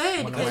 Which is That's-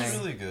 good one of because my-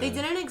 really good. they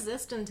didn't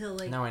exist until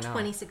like No, I know.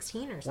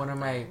 2016 or something. one of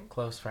my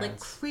close like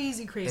friends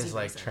crazy is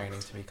like reasons. training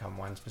to become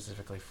one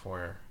specifically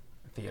for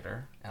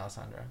theater,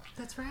 Alessandra.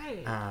 That's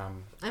right.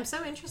 Um, I'm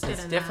so interested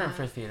it's in different that.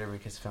 for theater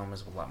because film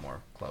is a lot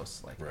more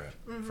close. Like Right.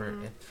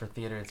 for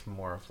theater, it's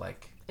more of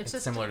like it's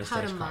just similar to how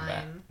stage to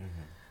combat.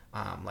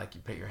 mime. Like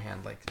you put your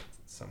hand like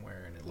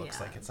somewhere and it looks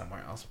Yeah. like it's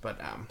somewhere else,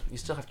 but you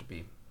still have to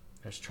be.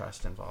 There's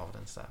trust involved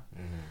and stuff.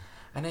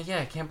 And yeah,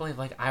 I can't believe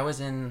like I was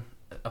in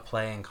a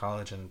play in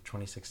college in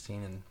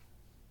 2016 and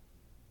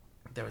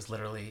there was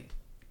literally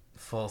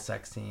full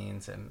sex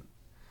scenes and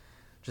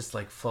just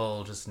like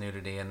full just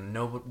nudity and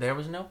there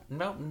was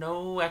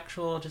no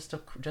actual just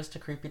a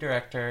creepy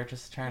director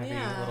just trying to be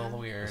a little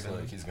weird. It's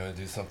like he's gonna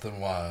do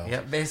something wild.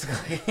 Yep,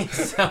 basically.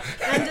 So,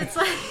 And it's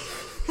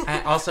like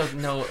and also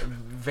no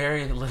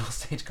very little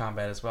stage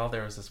combat as well.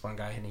 There was this one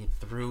guy and he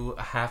threw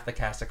half the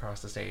cast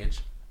across the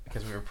stage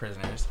because we were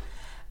prisoners.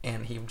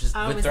 And he just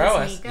would was throw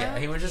this us. Nico? Yeah,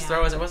 he would just Yeah.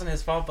 throw us. It wasn't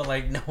his fault, but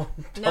like no one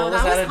no, told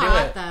us that how was to do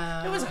hot it.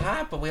 though. It was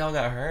hot, but we all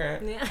got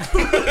hurt.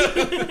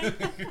 Yeah.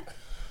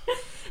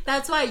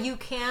 That's why you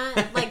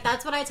can't like.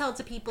 That's what I tell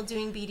to people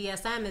doing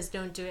BDSM is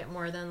don't do it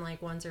more than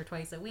like once or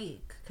twice a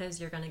week because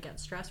you're gonna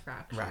get stress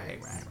fractures. Right.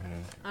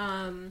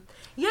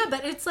 Yeah,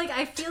 but it's like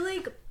I feel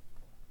like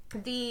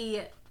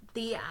the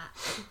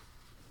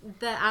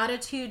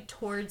attitude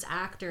towards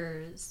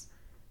actors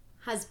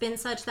has been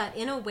such that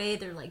in a way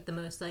they're like the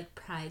most like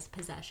prized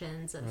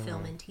possessions of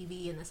film and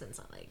TV in the sense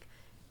that like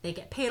they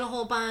get paid a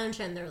whole bunch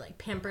and they're like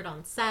pampered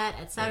on set,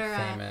 etc.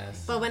 Like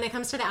famous. But when it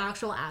comes to the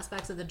actual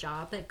aspects of the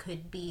job that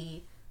could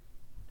be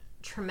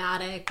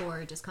traumatic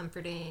or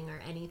discomforting or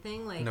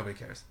anything, like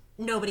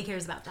nobody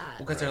cares about that.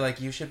 Because they're like,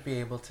 you should be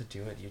able to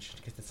do it. You should,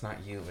 because it's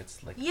not you.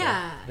 It's like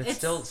Yeah, it's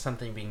still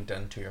something being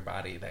done to your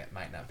body that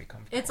might not be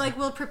comfortable. It's like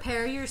we'll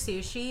prepare your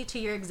sushi to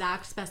your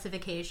exact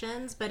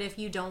specifications, but if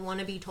you don't want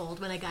to be told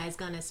when a guy's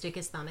gonna stick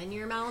his thumb in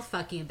your mouth,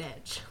 fuck you,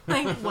 bitch.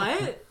 Like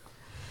what?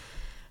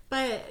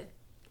 But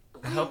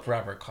I hope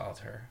Robert called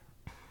her.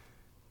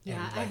 yeah,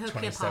 in, I hope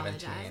he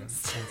 2017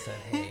 apologized. and said,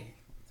 "Hey,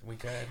 we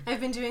good?" I've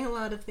been doing a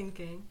lot of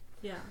thinking.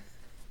 Yeah.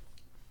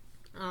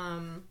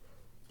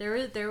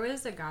 There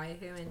was a guy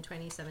who in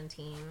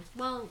 2017,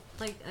 well,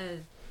 like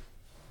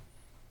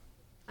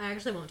I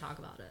actually won't talk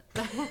about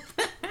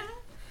it.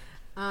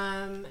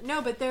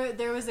 No, but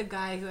there was a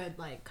guy who had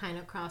like kind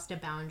of crossed a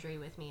boundary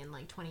with me in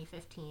like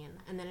 2015,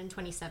 and then in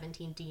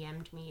 2017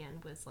 DM'd me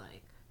and was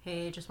like,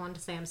 "Hey, just wanted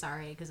to say I'm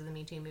sorry because of the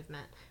Me Too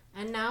movement,"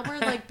 and now we're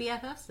like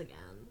BFFs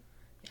again.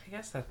 I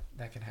guess that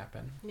can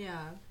happen.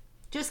 Yeah.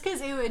 Just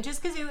because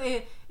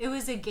it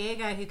was a gay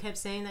guy who kept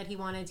saying that he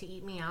wanted to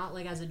eat me out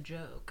like as a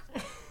joke.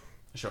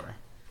 Sure.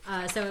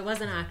 So it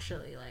wasn't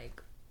actually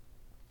like,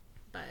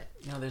 but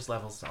There's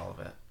levels to all of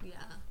it. yeah.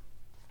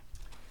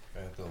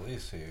 At the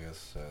least,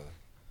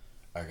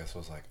 I guess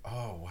was like,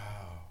 oh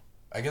wow,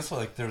 I guess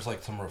like there's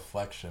like some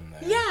reflection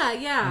there. Yeah,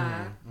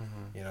 yeah.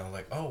 You know,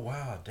 like, oh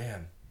wow,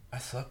 damn, I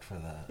sucked for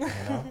that.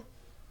 You know.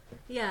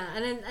 Yeah,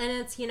 and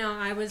it's, you know,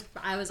 I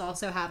was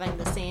also having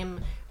the same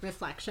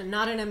reflection,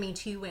 not in a Me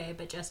Too way,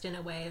 but just in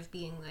a way of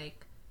being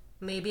like,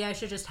 maybe I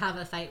should just have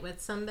a fight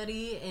with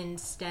somebody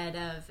instead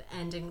of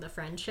ending the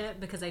friendship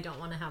because I don't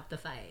want to have the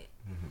fight.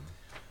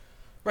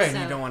 Right, So-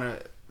 and you don't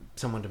want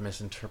someone to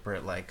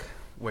misinterpret like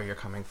where you're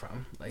coming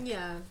from. Like,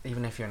 Yeah.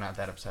 even if you're not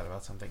that upset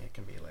about something, it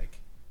can be like,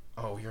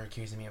 oh, you're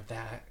accusing me of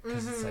that,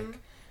 because it's like,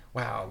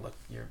 wow, look,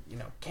 you're, you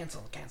know,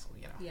 cancel,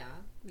 you know. Yeah,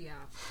 yeah.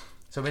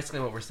 So basically,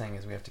 what we're saying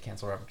is we have to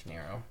cancel Robert De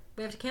Niro,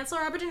 We have to cancel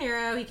Robert De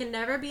Niro. He can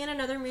never be in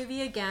another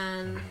movie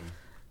again.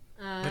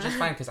 which is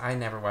fine because I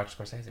never watched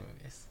Scorsese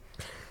movies.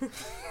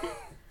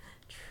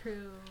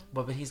 True.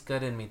 But he's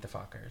good in Meet the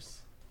Fockers.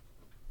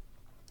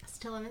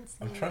 Still haven't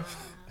seen I'm trying. that.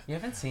 You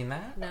haven't seen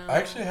that? No. I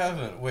actually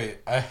haven't. Wait,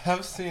 I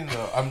have seen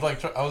the. I'm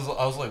like, I was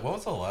like, what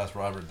was the last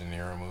Robert De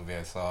Niro movie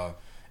I saw?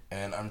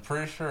 And I'm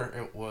pretty sure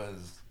it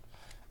was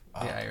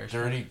The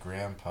Irishman. Dirty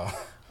Grandpa.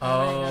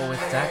 Oh, with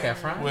Zac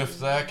Efron? With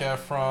Zac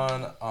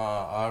Efron,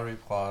 Aubrey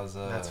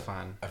Plaza. That's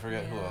fun. I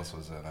forget who Yeah. else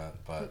was in it,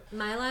 but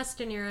My last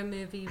De Niro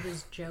movie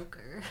was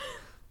Joker.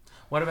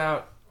 What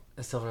about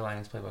the Silver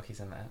Linings Playbook? He's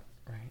in that,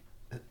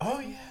 right? oh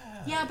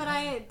yeah. Yeah, but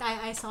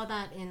I saw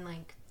that in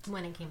like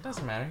when it came out.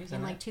 Doesn't matter. He's In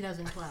in like it.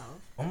 2012.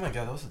 Oh my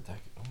god, that was a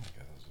decade. Oh my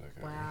god, that was a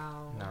decade.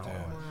 Wow. No. Damn.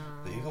 Wow.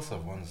 The Eagles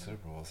have won the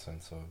Super Bowl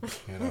since, so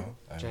you know.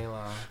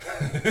 J-Lo.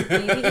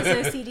 Maybe his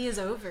OCD is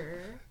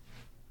over.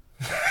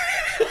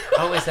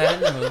 Oh, is that in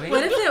the movie?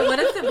 What if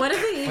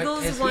the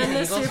Eagles is he won an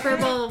the Eagles Super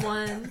fan? Bowl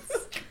once?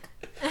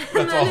 And That's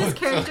then all his it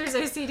character's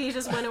OCD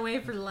just went away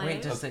for life.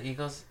 Wait, does the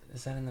Eagles...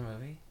 Is that in the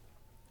movie?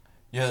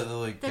 Yeah, they're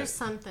like. There's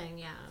something,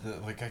 yeah.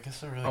 Like I guess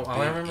they're really. Oh, all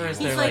I big remember is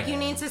He's they're like, like- you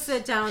need to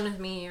sit down with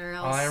me or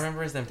else All I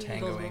remember is them the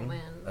Eagles won't tangoing. win.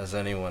 As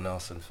anyone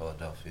else in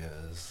Philadelphia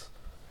is.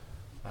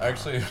 Uh,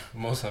 Actually,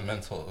 most of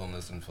mental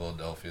illness in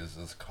Philadelphia is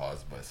just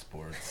caused by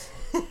sports.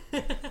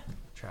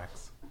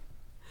 Tracks.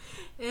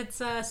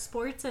 It's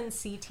sports and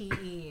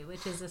CTE,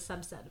 which is a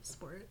subset of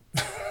sport.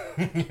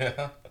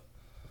 Yeah.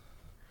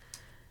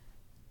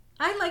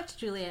 I liked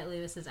Juliette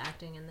Lewis's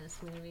acting in this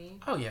movie.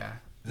 Oh, yeah.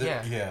 The-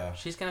 Yeah. yeah.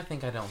 She's gonna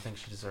think I don't think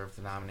she deserved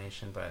the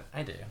nomination, but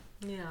I do.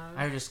 Yeah.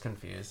 I'm just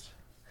confused.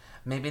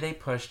 Maybe they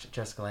pushed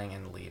Jessica Lange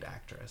in lead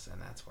actress,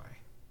 and that's why.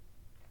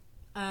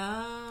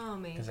 Oh,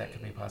 maybe. Because that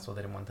could be possible.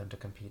 They didn't want them to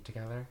compete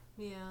together.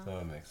 Yeah. That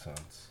would make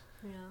sense.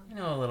 Yeah. You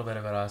know a little bit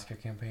about Oscar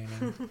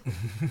campaigning.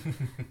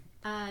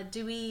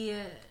 Do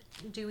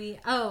we?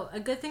 Oh, a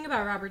good thing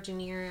about Robert De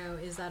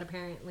Niro is that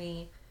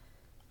apparently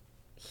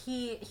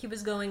he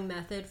was going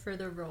method for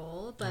the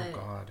role, but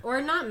God.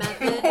 or not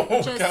method.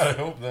 Oh just god, I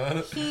hope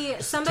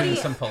not. somebody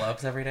Doing some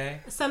pull-ups every day.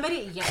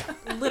 yeah,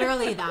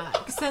 literally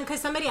that.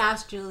 Because somebody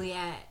asked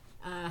Juliet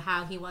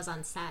how he was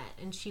on set,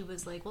 and she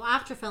was like, "Well,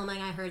 after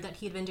filming, I heard that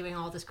he'd been doing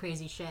all this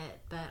crazy shit,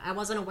 but I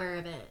wasn't aware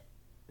of it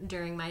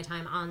during my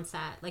time on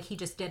set. Like he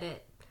just did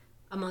it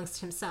amongst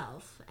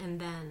himself, and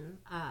then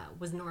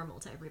was normal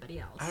to everybody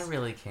else. I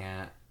really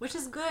can't. Which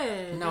is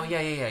good. No,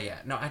 yeah.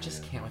 No, I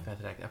just can't with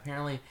method acting.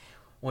 Apparently,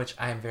 which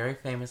I am very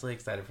famously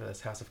excited for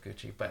this House of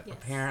Gucci, but Yes.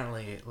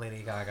 apparently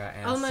Lady Gaga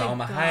and Oh my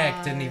Salma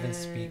Hayek didn't even God.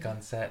 speak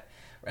on set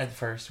at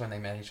first when they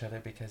met each other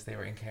because they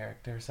were in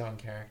character, so in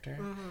character.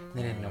 Mm-hmm.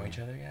 They didn't know each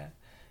other yet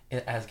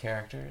as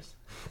characters.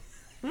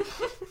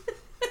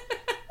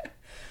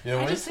 Yeah,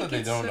 when you just said think they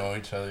it's don't so- know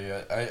each other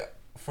yet,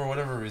 for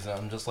whatever reason,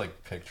 I'm just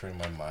like picturing in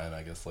my mind,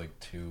 I guess like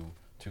two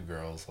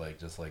girls like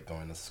just like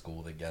going to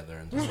school together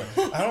and just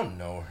like I don't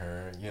know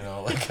her, you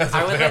know, like as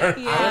I if would they like, are.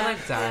 Yeah. I would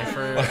like die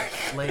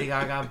for Lady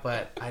Gaga,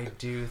 but I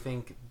do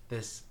think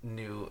this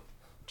new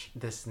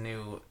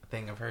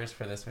thing of hers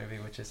for this movie,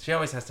 which is she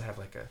always has to have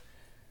like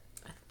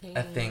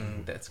a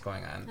thing that's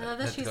going on I love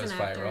that she's goes an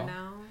actor viral.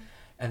 now.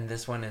 And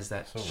this one is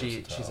that So she's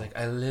versatile. like,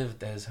 I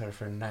lived as her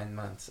for 9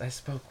 months. I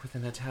spoke with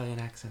an Italian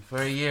accent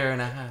for a year and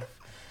a half.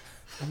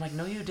 I'm like,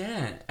 no, you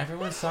didn't.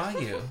 Everyone saw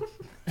you.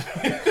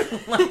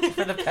 Like,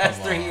 for the past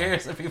Come 3 on.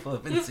 years, the people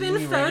have been You've seeing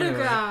been you regularly.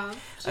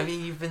 photographed. I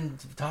mean, you've been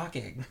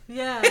talking.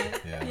 Yeah.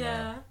 Yeah,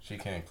 Yeah. no, she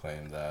can't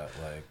claim that.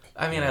 Like,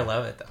 I mean, you I know,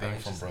 love it, though. Being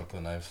It's from just-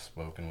 Brooklyn, I've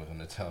spoken with an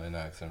Italian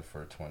accent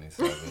for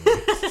 27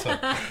 years. So,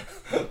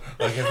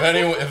 like,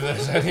 if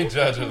there's any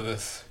judge of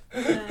this,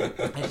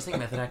 I just think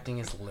method acting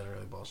is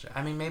literally bullshit.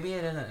 I mean, maybe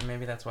it isn't, and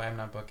maybe that's why I'm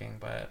not booking,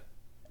 but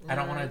I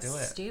don't want to do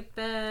it.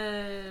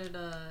 Stupid.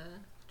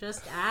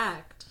 Just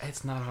act.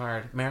 It's not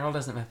hard. Meryl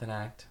doesn't method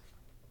act.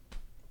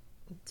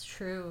 It's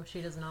true.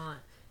 She does not.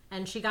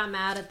 And she got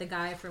mad at the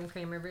guy from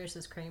Kramer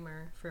versus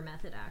Kramer for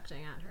method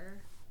acting at her.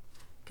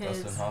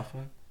 Dustin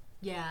Hoffman.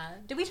 Yeah.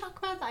 Did we talk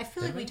about that? I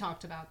feel Did like we we?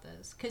 talked about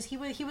this. Because he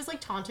was like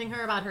taunting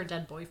her about her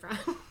dead boyfriend.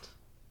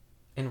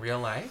 In real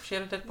life, she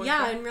had a dead boyfriend?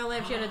 Yeah, in real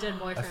life she had a dead I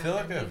boyfriend. feel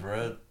like and I've he-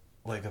 read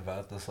like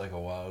about this like a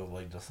while.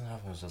 Like Dustin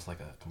Hoffman was just like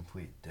a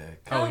complete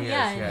dick. Oh, he is.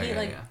 yeah, and Yeah, he yeah,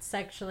 like yeah.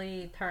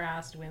 sexually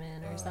harassed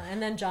women or something.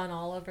 And then John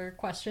Oliver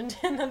questioned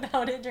him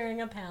about it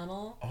during a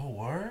panel. Oh,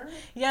 word?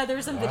 Yeah, there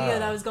was some video Wow.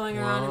 that was going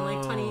around in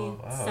like Whoa.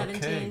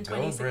 2017, Oh, okay, go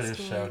 2016.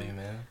 British shouty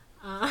man.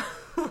 Uh,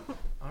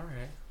 All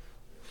right.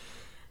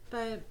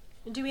 But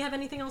do we have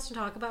anything else to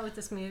talk about with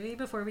this movie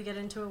before we get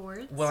into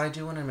awards? Well, I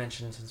do want to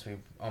mention, since we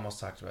almost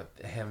talked about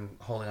him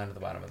holding onto the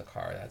bottom of the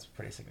car, that's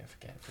pretty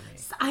significant for me.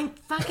 I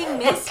fucking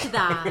missed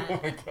that. Oh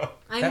my god.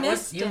 I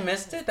missed You it.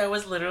 missed it? That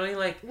was literally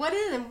like... What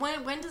is it?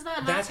 When does that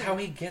happen? That's how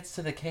he gets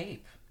to the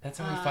Cape. That's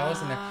how he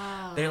follows in there.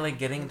 Oh, They're like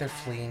they're okay.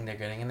 fleeing, they're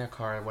getting in their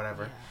car or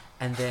whatever. Yeah.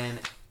 And then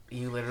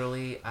you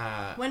literally...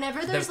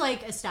 Whenever there's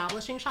like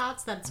establishing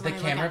shots, that's the when I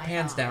look camera at my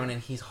pans phone. down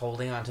and he's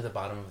holding onto the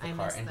bottom of the I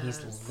car miss and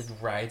those. he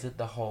rides it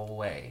the whole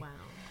way. Wow.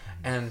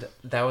 And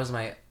that was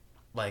my...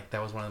 Like,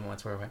 that was one of the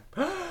moments where I went...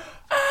 Ah!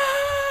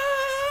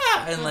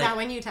 And Was like, that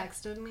when you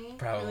texted me? You were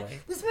Probably.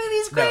 like, this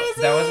movie's No,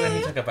 crazy. that was when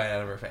he took a bite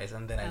out of her face,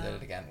 and then I did Oh.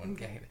 it again when I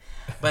hated it.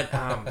 But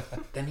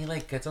then he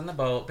like gets on the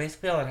boat.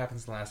 Basically, all that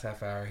happens in the last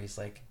half hour. He's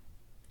like,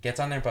 gets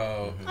on their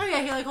boat, Oh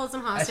yeah, he like holds him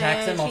hostage.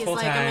 attacks him multiple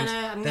He's like, times.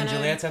 I'm Then gonna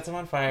Juliet sets him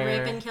on fire.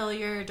 rape and kill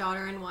your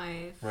daughter and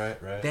wife.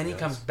 Right. Then he yes.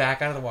 comes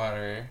back out of the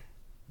water,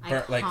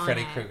 burnt like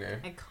Freddy Iconic.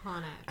 Krueger.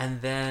 Iconic.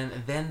 And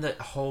then the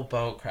whole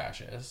boat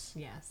crashes,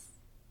 Yes.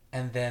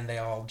 and then they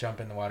all jump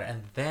in the water,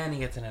 and then he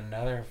gets in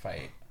another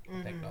fight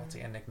with Nick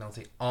Nolte, and Nick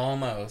Nolte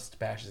almost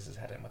bashes his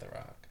head in with a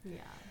rock, Yeah.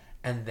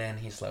 and then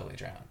he slowly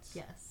drowns.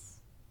 Yes.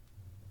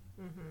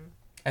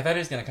 I thought he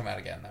was gonna come out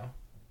again though.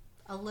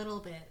 A little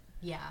bit.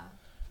 Yeah.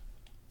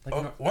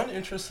 Like, One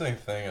interesting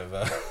thing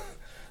about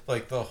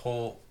like the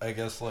whole, I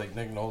guess, like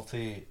Nick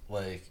Nolte,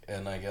 like,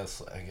 and I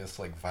guess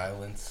like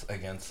violence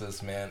against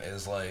this man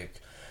is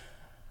like,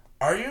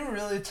 are you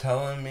really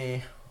telling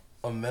me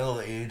a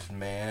middle-aged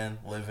man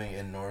living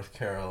in North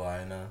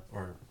Carolina,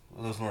 or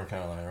it was North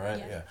Carolina, right?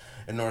 Yeah.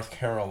 In North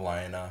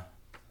Carolina,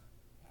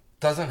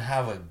 doesn't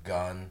have a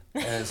gun,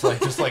 and it's like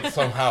just like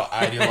somehow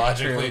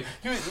ideologically,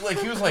 he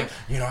was like,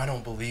 I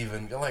don't believe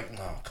in, like,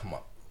 no, come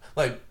on,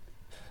 like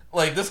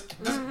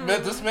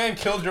this man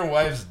killed your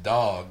wife's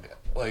dog.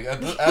 Like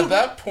at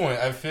that point,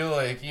 I feel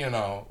like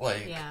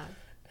Yeah.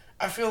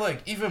 I feel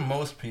like even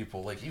most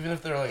people, like even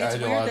if they're like it's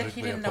weird that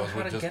he ideologically didn't know opposed, how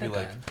would to just get be a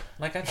like, gun.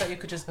 Like, I thought you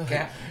could just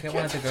get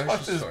one at the talk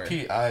grocery to store.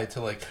 his PI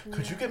to like,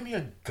 could you get me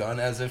a gun,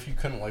 as if you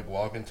couldn't like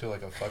walk into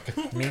like a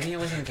fucking. Maybe it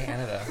was in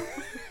Canada.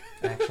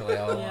 Actually,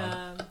 all along.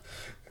 Yeah.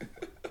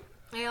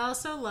 I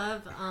also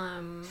love,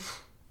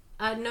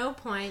 at no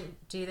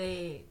point do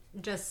they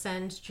just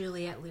send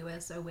Juliette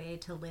Lewis away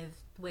to live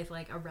with,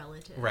 like, a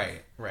relative.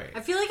 Right.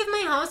 I feel like if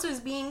my house was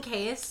being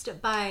cased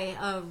by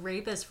a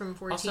rapist from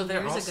 14 Also,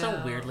 they're years also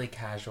ago... weirdly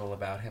casual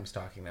about him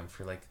stalking them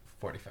for like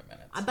 45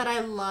 minutes. But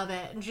I love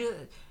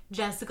it.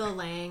 Jessica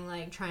Lange,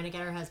 like, trying to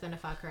get her husband to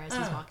fuck her as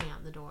he's walking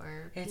out the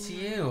door. It's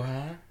you,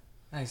 huh?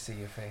 I see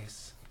your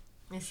face.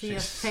 I see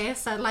your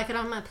face. I'd like it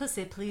on my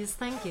pussy, please.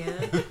 Thank you.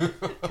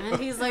 And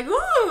he's like,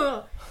 ooh.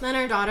 Then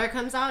her daughter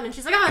comes out and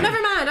she's like, oh,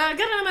 never mind.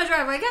 Get out of my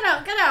driveway. Get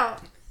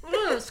out.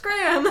 Ooh,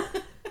 scram.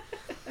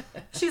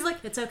 She's like,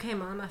 it's okay,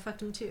 Mom. I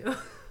fucked him too.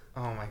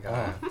 Oh my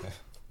god.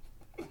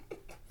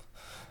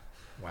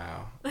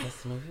 Wow.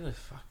 This movie was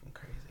fucking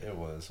crazy. It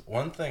was.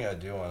 One thing I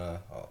do want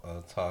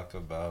to talk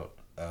about,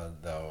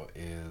 though,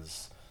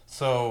 is...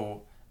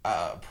 So,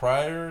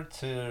 prior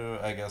to,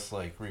 I guess,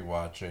 like,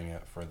 rewatching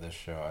it for this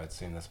show, I'd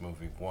seen this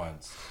movie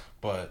once.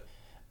 But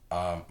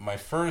my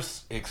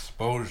first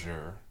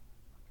exposure,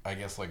 I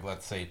guess, like,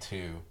 let's say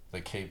to the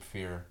Cape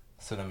Fear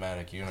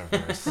cinematic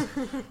universe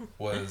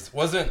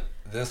wasn't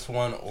this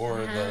one or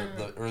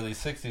the early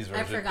 60s version.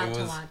 I forgot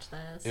to watch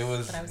this. It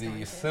was but I was the going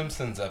to.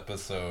 Simpsons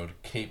episode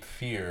Cape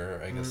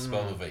Fear, I guess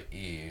spelled with a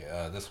E.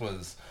 This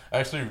was, I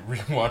actually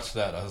rewatched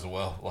that as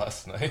well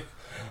last night,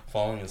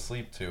 falling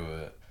asleep to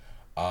it.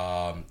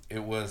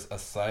 It was a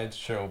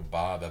Sideshow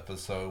Bob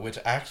episode, which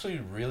actually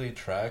really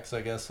tracks,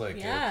 I guess, like,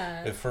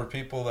 Yeah. if for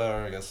people that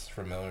are, I guess,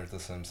 familiar with The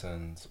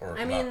Simpsons, or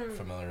not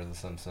familiar with The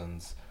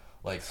Simpsons,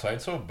 like,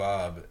 Sideshow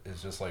Bob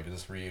is just, like,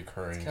 this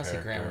reoccurring Kelsey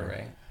character. Grammer,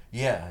 right?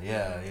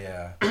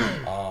 Yeah.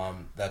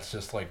 That's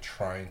just, like,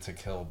 trying to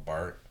kill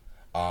Bart,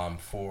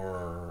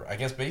 for, I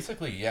guess,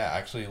 basically, yeah,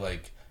 actually,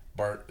 like,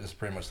 Bart is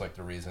pretty much, like,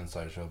 the reason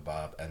Sideshow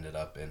Bob ended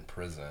up in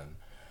prison.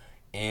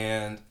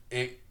 And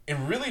it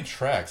really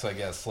tracks, I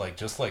guess, like,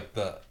 just, like,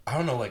 I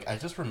don't know, like, I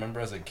just remember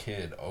as a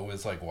kid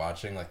always, like,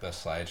 watching, like, the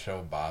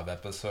Sideshow Bob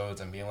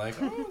episodes and being like,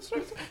 oh,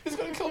 he's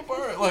gonna kill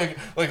Bart. Like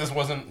this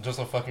wasn't just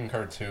a fucking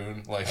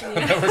cartoon. Like,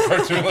 another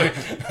cartoon, like,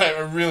 I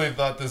really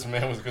thought this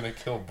man was gonna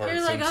kill Bart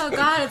You're like, Simpson. oh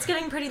god, it's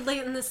getting pretty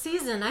late in the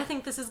season. I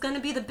think this is going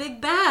to be the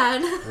big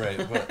bad.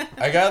 Right, but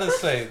I gotta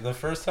say, the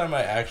first time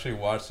I actually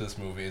watched this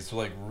movie, it's,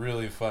 like,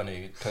 really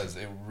funny, because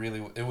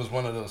it was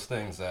one of those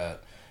things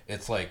that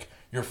it's, like,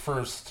 your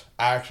first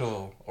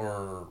actual,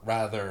 or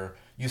rather,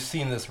 you've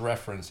seen this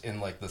reference in,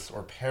 like, this,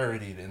 or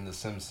parodied in The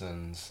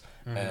Simpsons,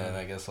 and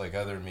I guess, like,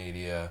 other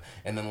media,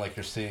 and then, like,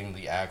 you're seeing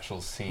the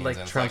actual scenes. Like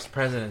and Trump's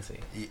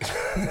presidency.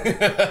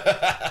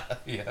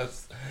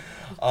 Yes.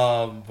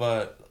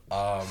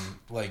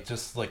 Like,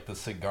 just, like, the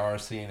cigar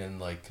scene in,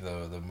 like,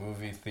 the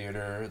movie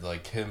theater,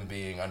 like, him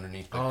being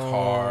underneath the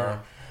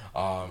car,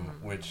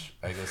 which,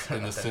 I guess,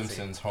 in The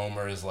Simpsons,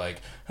 Homer is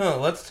like,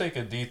 let's take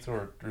a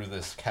detour through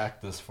this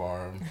cactus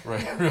farm,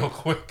 right, real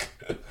quick.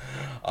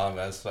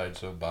 as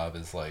Sideshow Bob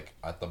is like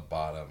at the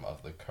bottom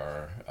of the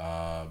car.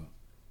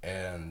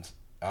 And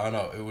I don't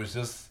know, it was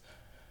just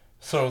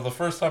so the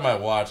first time I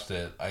watched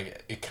it,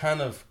 it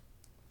kind of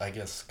I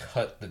guess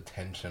cut the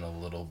tension a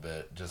little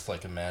bit, just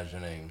like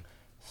imagining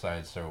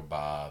Sideshow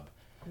Bob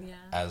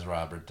as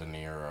Robert De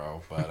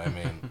Niro. But I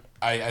mean,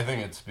 I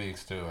think it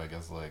speaks to I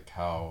guess like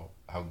how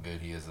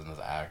good he is as an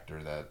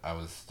actor that I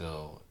was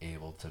still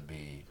able to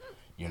be,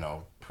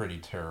 pretty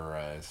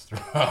terrorized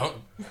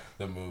throughout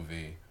the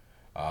movie,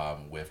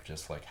 with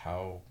just like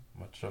how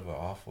much of an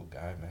awful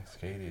guy Max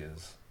Cady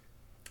is.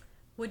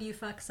 Would you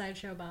fuck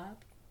Sideshow Bob?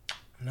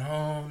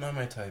 No, not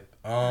my type.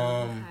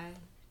 Okay.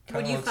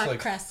 Would you fuck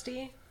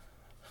Krusty?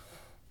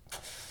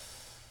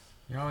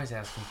 You're always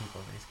asking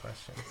people these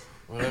questions.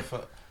 What if?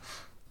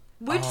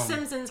 Which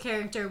Simpsons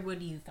character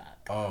would you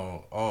fuck?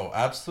 Oh,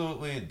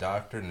 absolutely,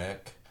 Dr.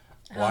 Nick.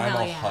 Oh,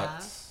 Lionel yeah.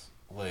 Hutz.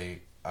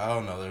 Like, I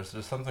don't know. There's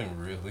something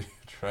really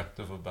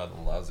attractive about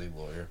a lousy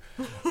lawyer.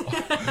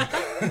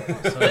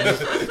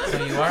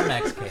 So you are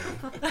Max Cady.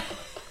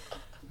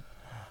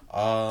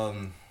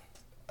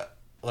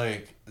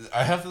 Like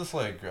I have this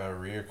like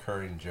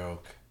reoccurring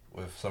joke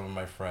with some of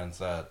my friends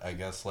that I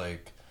guess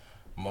like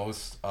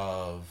most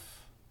of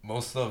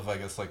I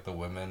guess like the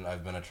women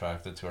I've been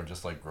attracted to are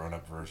just like grown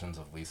up versions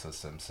of Lisa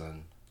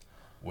Simpson,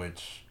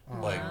 which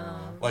like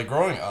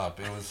growing up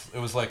it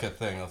was like a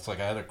thing. It's like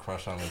I had a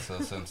crush on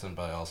Lisa Simpson,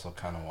 but I also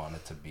kind of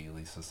wanted to be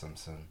Lisa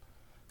Simpson.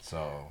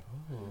 So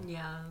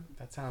Yeah,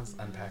 that sounds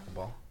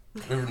unpackable.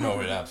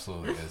 no, it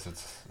absolutely is.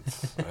 It's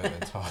I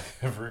talk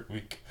every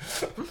week.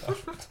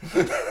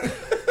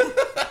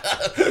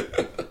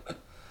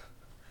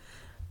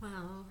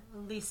 wow,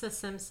 Lisa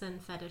Simpson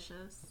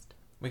fetishist.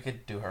 We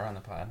could do her on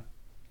the pod.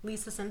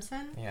 Lisa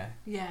Simpson? Yeah.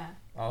 Yeah.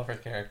 All of her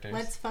characters.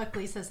 Let's fuck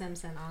Lisa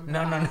Simpson on the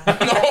No.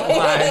 pod.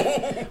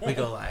 Live. We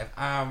go live.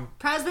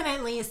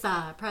 President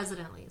Lisa.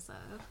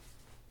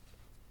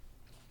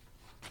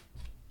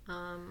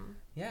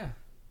 Yeah.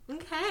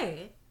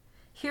 Okay.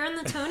 Here in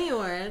the Tony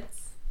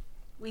Awards,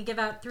 we give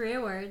out 3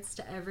 awards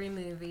to every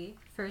movie,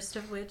 first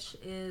of which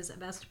is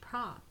Best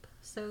Prop.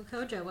 So,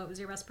 Kojo, what was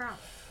your best prop?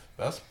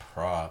 Best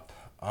prop.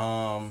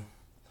 Oh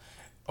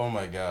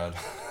my god.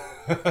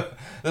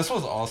 This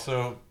was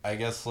also, I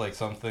guess, like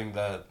something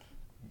that,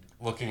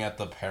 looking at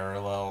the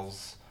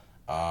parallels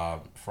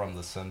from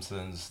The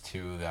Simpsons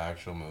to the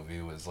actual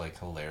movie was like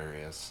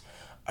hilarious.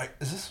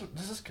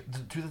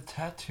 Do the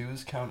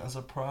tattoos count as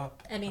a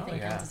prop? Anything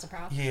counts as a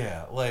prop.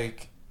 Yeah,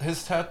 like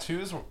his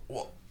tattoos were,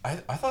 well, I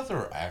thought they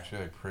were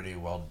actually like pretty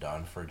well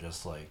done for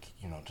just like,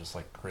 just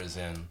like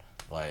prison,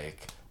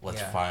 like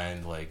let's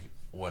find like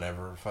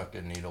whatever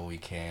fucking needle we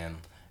can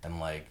and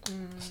like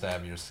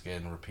stab your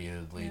skin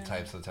repeatedly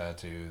types of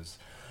tattoos.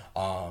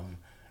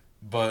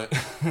 But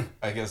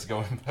I guess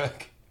going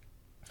back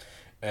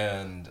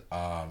and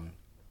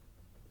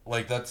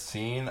like that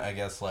scene, I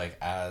guess like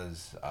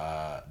as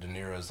De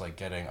Niro's like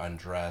getting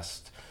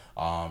undressed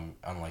on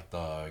like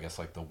the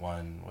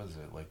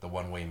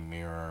one-way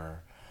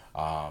mirror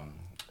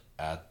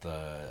at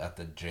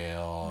the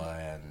jail,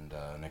 and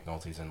Nick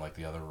Nolte's in like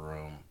the other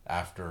room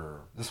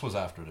after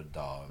the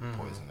dog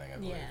poisoning, I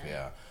believe.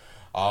 Yeah.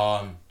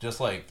 Just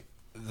like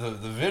the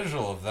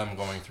visual of them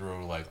going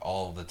through like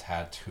all of the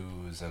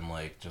tattoos and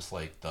like just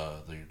like the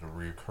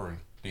recurring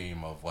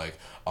theme of like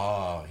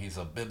he's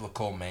a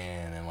biblical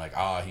man and like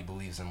he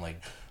believes in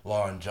like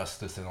law and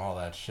justice and all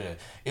that shit.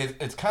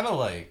 It's kind of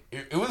like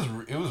it was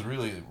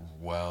really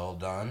well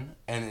done,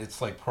 and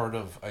it's like part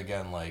of,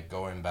 again, like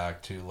going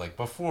back to like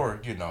before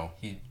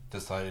he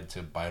decided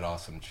to bite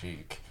off some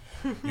cheek.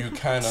 You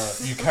kind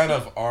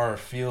of are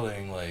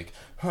feeling like,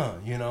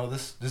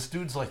 this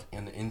dude's like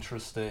an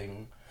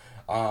interesting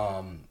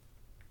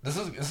this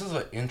is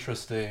an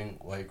interesting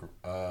like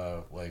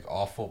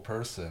awful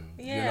person.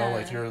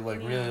 Like you're like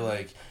really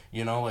like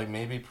like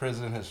maybe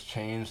prison has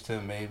changed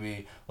him,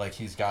 maybe like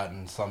he's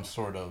gotten some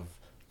sort of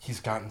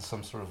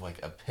like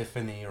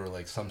epiphany, or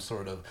like some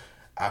sort of,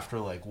 after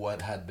like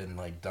what had been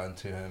like done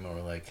to him,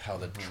 or like how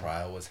the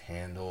trial was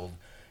handled,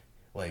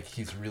 like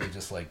he's really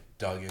just like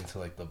dug into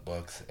like the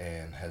books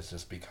and has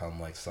just become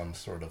like some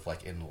sort of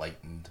like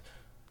enlightened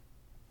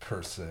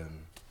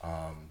person.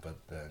 But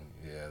then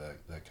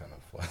that kind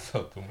of flies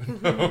out the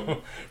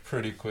window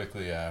pretty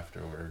quickly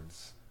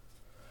afterwards.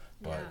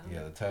 But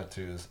the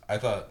tattoos, I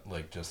thought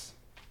like just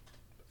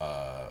they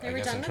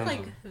were done with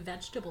like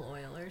vegetable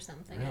oil or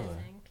something. Really?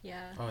 I think.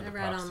 Yeah, I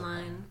read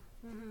online.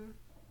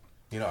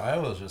 I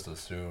always just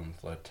assumed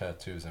like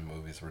tattoos in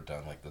movies were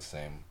done like the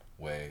same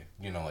way.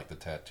 Like the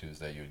tattoos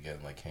that you would get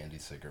in like candy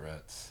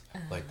cigarettes,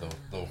 like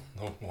the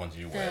ones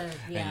you wear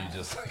and you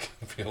just like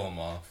peel them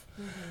off.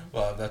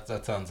 Well,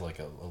 that sounds like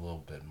a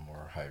little bit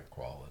more higher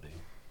quality.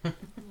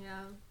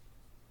 Yeah.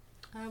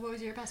 What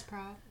was your best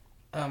prop?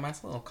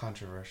 Mine's a little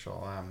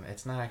controversial.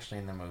 It's not actually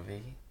in the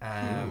movie.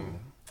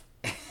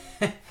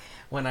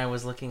 When I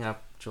was looking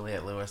up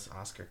Juliette Lewis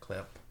Oscar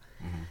clip,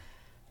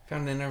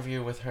 found an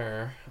interview with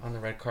her on the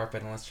red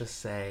carpet, and let's just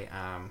say,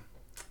 I'm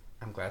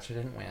glad she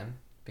didn't win.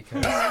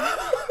 because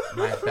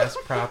my best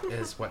prop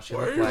is what she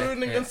looked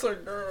like. our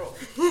girl?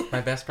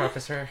 My best prop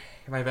is her.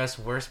 My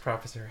worst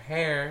prop is her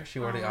hair. She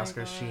wore the Oscars.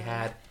 God. She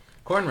had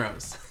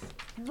cornrows.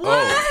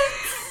 What?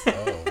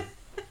 Oh.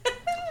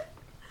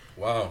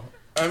 Wow.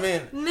 I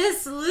mean,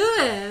 Miss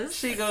Lewis.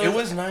 She goes. it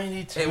was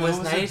 92. It was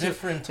a 92.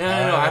 different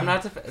time. No. I'm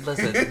not.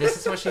 Listen. This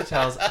is what she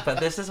tells. But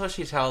this is what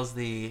she tells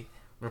the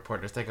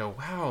reporters. They go,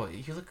 "Wow,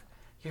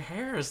 your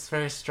hair is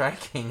very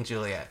striking,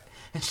 Juliet."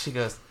 And she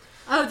goes,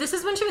 Oh, this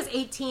is when she was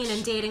 18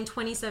 and dating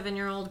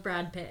 27-year-old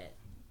Brad Pitt.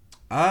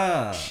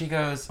 Ah. she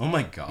goes, Oh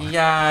my god.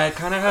 yeah, it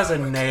kind of has a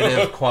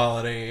native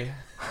quality.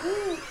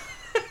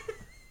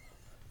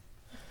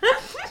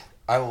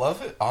 I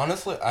love it.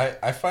 Honestly,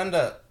 I find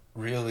that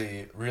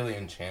really, really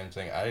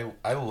enchanting.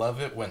 I love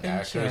it when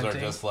actors are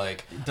Enchanting. just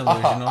like,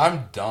 Delusional.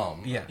 I'm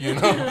dumb. Yeah. You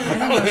know? I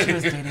didn't know she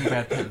was dating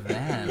Brad Pitt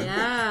then.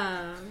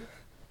 Yeah.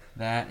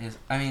 That is,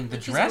 I mean, the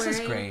She's dress is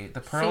wearing great. The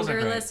pearls are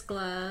fingerless great.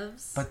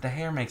 gloves. But the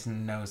hair makes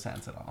no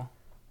sense at all.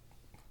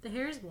 The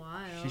hair is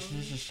wild. She should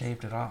have just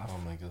shaved it off. Oh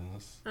my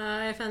goodness.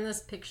 I found this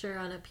picture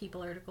on a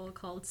People article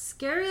called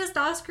 "Scariest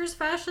Oscars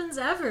Fashions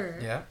Ever"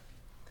 Yeah.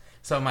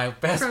 So my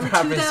best from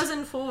prop is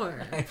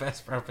 2004. my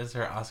best prop is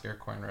her Oscar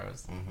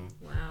cornrows.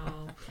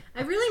 Wow.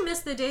 I really miss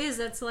the days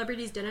that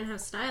celebrities didn't have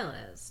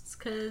stylists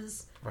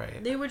because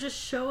Right. they would just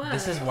show up.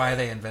 This is why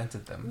they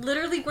invented them.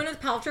 Literally Gwyneth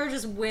Paltrow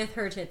just with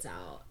her tits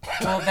out.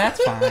 Well,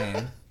 that's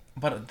fine.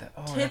 But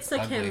Tits that's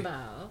ugly.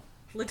 akimbo.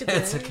 Look at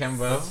Tits this.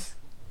 akimbo.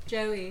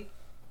 Joey.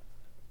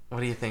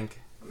 What do you think?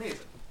 Amazing.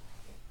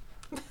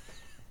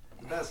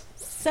 Best.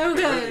 So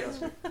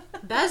good.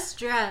 Best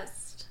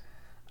dressed.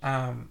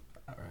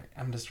 All right,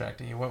 I'm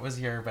distracting you. What was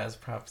your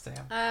best prop,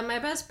 Sam? My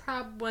best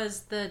prop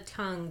was the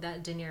tongue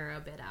that De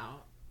Niro bit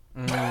out.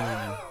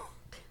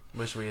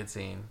 Wish we had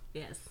seen.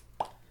 Yes.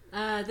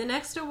 The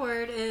next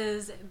award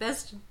is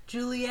Best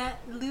Juliette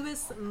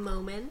Lewis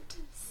Moment.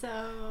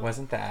 So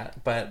Wasn't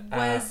that? But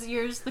was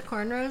yours the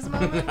cornrows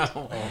moment? no.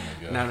 Oh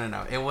my god.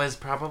 No. It was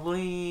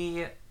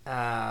probably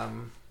gotta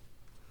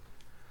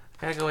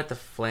go with the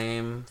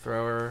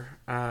flamethrower.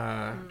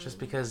 Just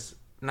because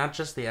not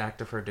just the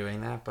act of her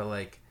doing that, but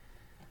like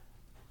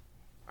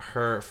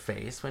her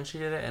face when she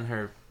did it and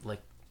her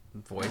like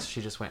voice,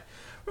 she just went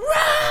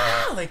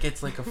Rah! Like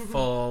it's like a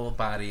full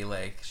body,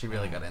 like she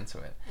really got into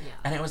it. Yeah.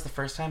 And it was the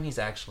first time he's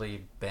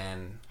actually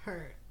been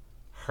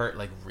Hurt.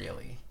 like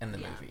really in the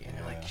movie. And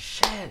you're like, Yeah.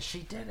 shit, she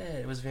did it.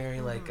 It was very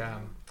like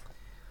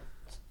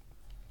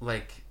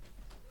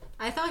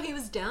I thought he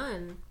was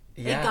done.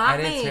 yeah, It got I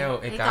did me. too.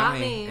 It It got got me.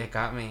 me. It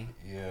got me.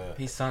 Yeah.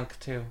 He sunk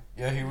too.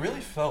 Yeah, he really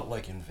felt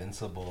like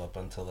invincible up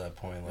until that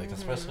point. Like,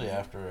 especially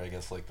after, I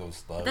guess, like those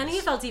thugs. Then he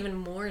felt even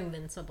more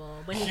invincible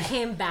when he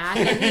came back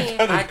and he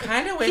I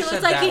kind of wish looked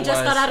that like that he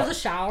just was, got out of the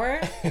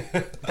shower.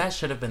 That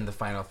should have been the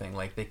final thing.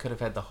 Like they could have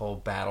had the whole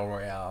battle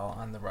royale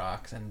on the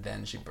rocks, and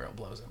then she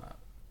blows him up.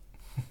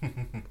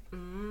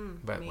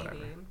 But Maybe. whatever.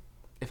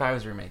 If I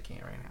was remaking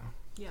it right now,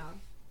 Yeah.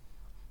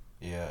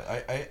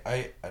 Yeah,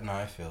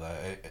 I feel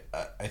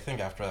that. I think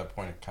after that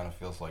point, it kind of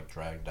feels like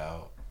dragged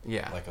out.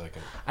 yeah. Like a.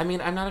 I mean,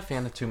 I'm not a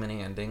fan of too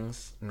many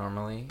endings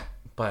normally,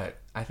 but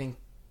I think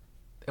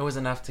it was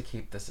enough to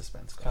keep the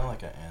suspense It's going. kind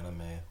of like an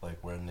anime,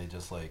 like when they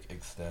just like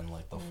extend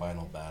like the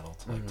final battle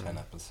to like 10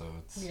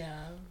 episodes.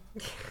 Yeah.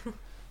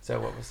 So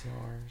what was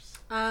yours?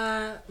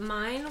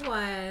 Mine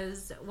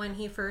was when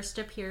he first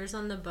appears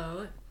on the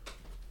boat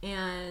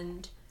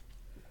and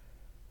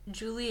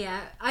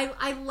Juliet.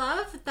 I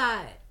love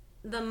that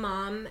the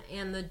mom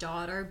and the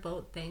daughter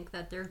both think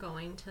that they're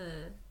going to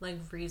like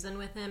reason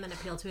with him and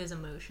appeal to his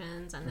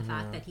emotions, and the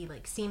fact that he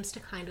like seems to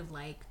kind of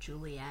like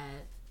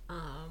Juliet.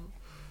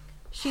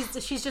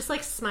 She's just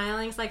like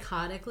smiling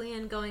psychotically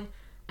and going,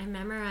 "I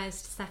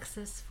memorized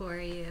sexist for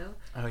you."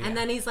 Oh, yeah. And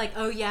then he's like,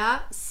 "Oh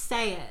yeah,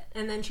 say it."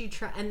 And then she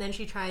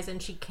tries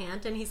and she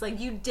can't, and he's like,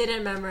 "You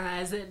didn't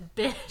memorize it,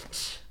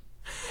 bitch."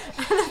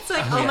 And it's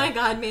like, oh yeah. my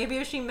god, maybe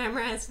if she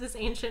memorized this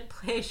ancient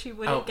play, she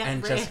wouldn't get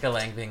and raped. Jessica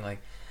Lange being like,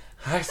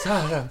 I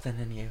saw something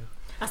in you.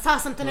 I saw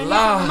something in you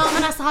Lord. from the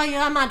moment I saw you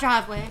on my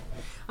driveway.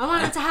 I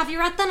wanted to have you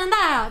right then and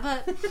there,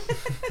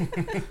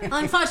 but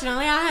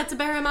unfortunately, I had to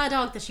bury my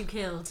dog that you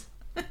killed.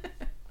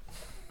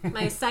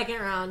 My second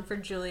round for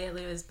Juliette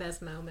Lewis'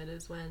 best moment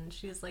is when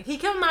she's like, "He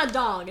killed my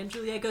dog," and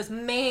Juliette goes,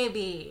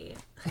 "Maybe."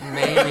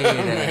 Maybe he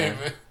did.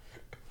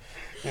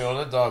 You know,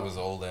 that dog was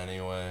old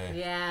anyway.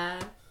 Yeah,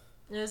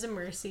 it was a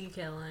mercy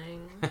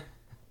killing.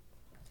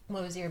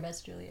 What was your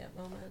best Juliette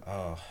moment?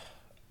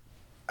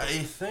 I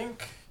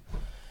think.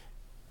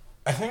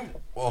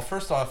 Well,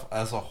 first off,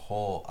 as a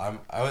whole,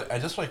 I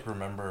just like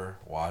remember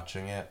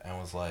watching it and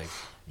was like,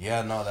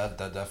 yeah, no, that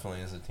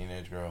definitely is a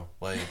teenage girl.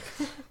 Like,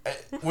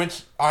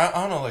 which I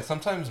don't know. Like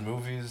sometimes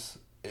movies,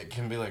 it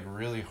can be like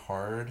really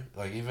hard.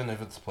 Like even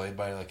if it's played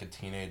by like a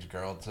teenage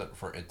girl,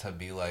 for it to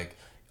be like,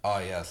 oh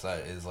yes,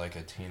 that is like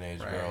a teenage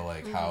girl.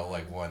 Like how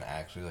like one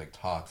actually like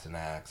talks and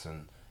acts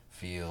and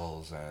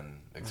feels and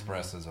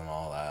expresses and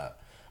all that.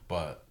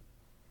 But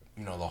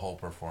you know, the whole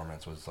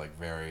performance was like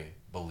very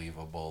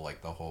believable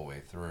like the whole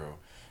way through.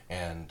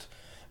 And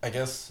I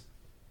guess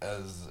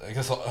as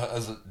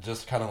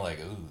just kind of like,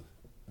 ooh,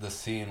 the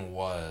scene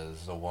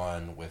was the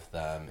one with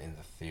them in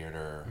the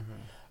theater,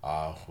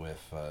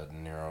 with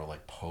Nero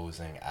like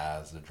posing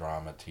as the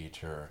drama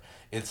teacher.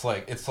 It's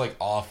like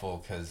awful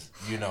because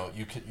you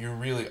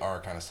really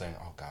are kind of saying,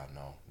 oh God,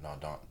 no,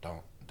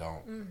 don't.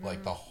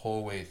 Like the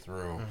whole way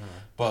through.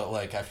 But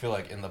like I feel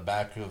like in the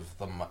back of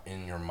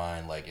in your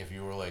mind, like if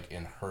you were like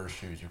in her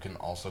shoes, you can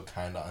also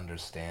kind of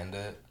understand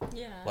it.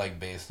 Yeah. Like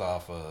based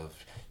off of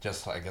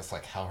just I guess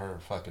like how her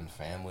fucking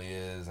family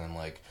is, and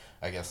like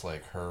I guess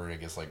like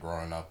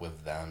growing up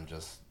with them,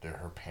 just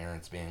her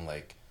parents being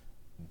like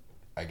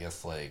I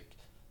guess like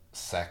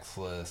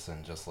sexless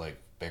and just like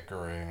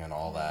bickering and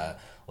all that,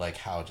 like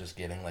how just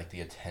getting like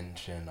the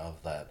attention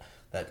of that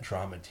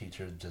drama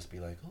teacher just be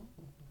like,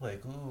 ooh,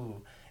 like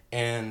ooh.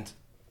 And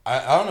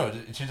I don't know,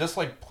 she just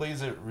like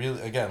plays it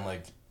really, again,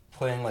 like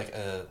playing like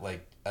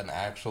an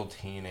actual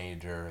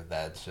teenager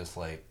that's just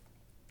like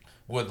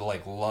would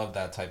like love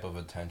that type of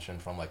attention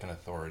from like an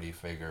authority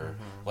figure,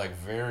 like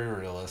very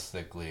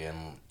realistically,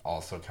 and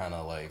also kind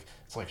of like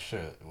it's like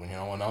shit. When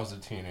I was a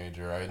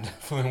teenager, I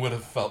definitely would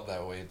have felt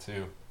that way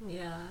too.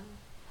 Yeah.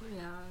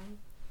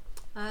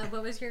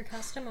 What was your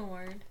custom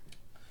award?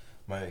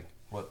 My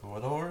what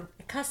award?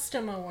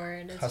 Custom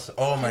award.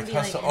 My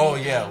custom. Oh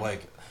yeah,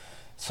 like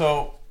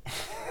so.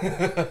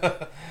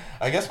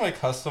 I guess my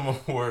custom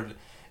award.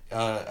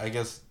 I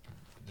guess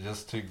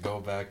just to go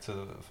back to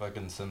the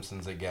fucking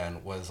Simpsons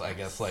again was I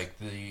guess like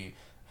the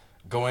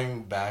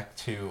going back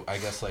to I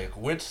guess like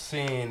which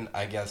scene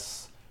I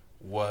guess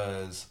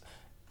was.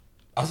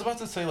 I was about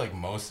to say like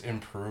most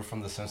improved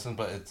from the Simpsons,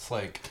 but it's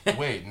like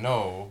wait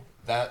no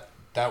that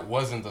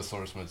wasn't the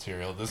source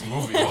material. This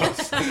movie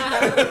was.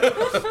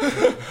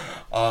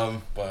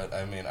 But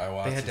I mean, I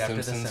watched the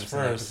Simpsons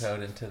first.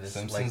 Episode into this,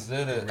 Simpsons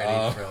like, did it.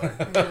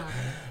 Yeah.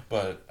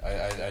 But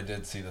I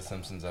did see the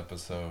Simpsons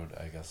episode.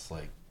 I guess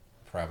like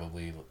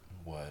probably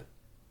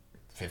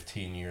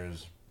 15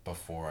 years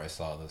before I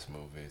saw this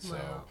movie. So,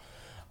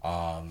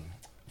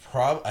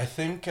 I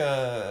think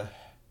the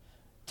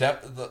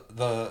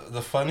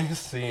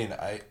funniest scene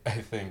I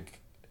think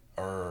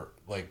or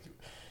like.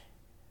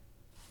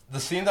 The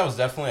scene that was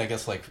definitely, I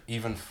guess, like,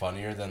 even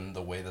funnier than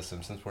the way The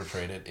Simpsons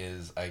portrayed it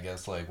is, I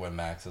guess, like, when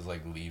Max is,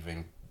 like,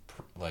 leaving,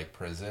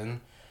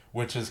 prison,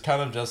 which is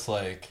kind of just,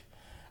 like,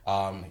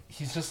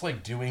 he's just,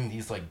 like, doing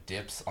these, like,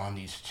 dips on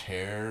these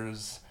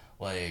chairs,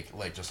 like,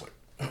 just, like,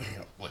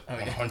 like,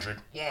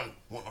 101,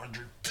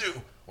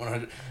 102,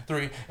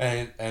 103,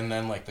 and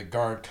then, like, the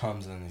guard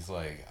comes and he's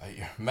like,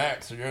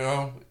 Max,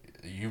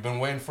 you've been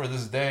waiting for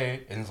this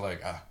day, and he's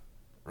like,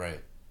 right,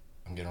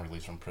 I'm getting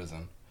released from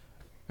prison.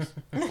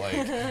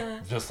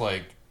 Like just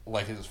like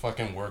his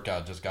fucking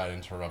workout just got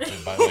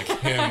interrupted by like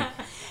him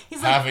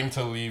having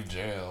to leave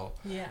jail.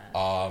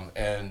 Yeah.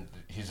 And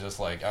he's just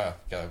like,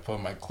 gotta put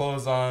my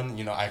clothes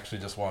on. I actually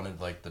just wanted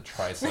like the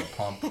tricep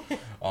pump,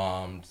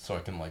 so I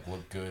can like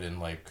look good in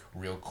like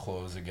real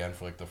clothes again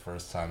for like the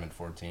first time in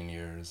 14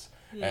 years.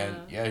 Yeah.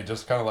 And he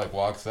just kind of like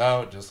walks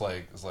out, just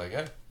like it's like,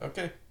 hey,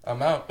 okay,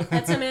 I'm out.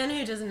 That's a man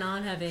who does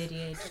not have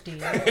ADHD.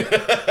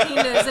 He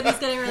knows that he's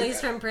getting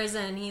released from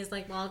prison. He's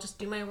like, well, I'll just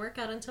do my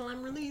workout until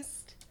I'm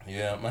released.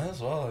 Yeah, might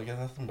as well. I got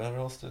nothing better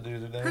else to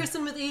do today.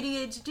 Person with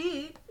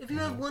ADHD, if you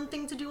have one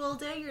thing to do all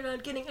day, you're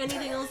not getting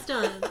anything else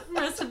done the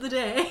rest of the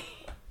day.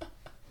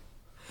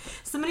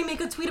 Somebody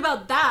make a tweet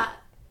about that.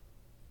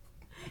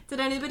 Did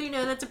anybody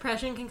know that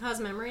depression can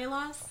cause memory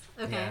loss?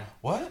 Okay. Yeah.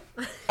 What?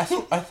 I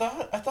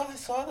thought I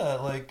saw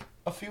that like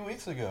a few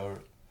weeks ago.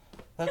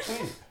 That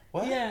tweet.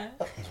 What? Yeah.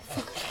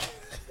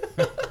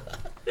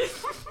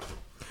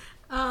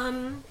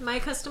 My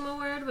custom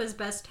award was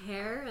best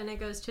hair, and it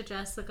goes to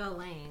Jessica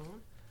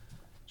Lange.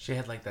 She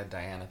had like that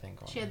Diana thing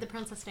going. She had the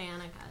Princess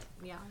Diana cut.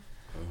 Yeah.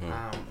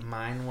 Mm-hmm.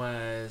 Mine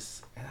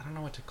was, I don't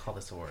know what to call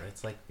this award.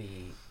 It's like the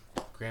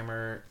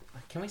grammar.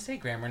 Can we say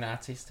grammar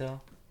Nazi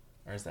still,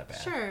 or is that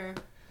bad? Sure.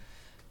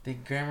 The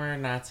Grammar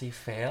Nazi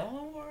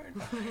Fail Award?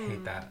 I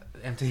hate that.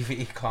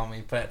 MTV call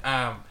me. But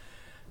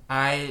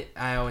I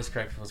always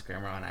correct people's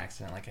grammar on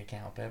accident. Like, I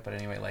can't help it. But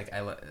anyway, like,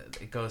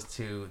 it goes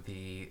to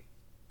the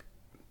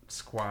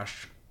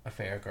squash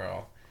affair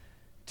girl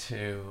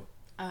to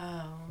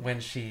when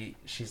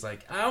she's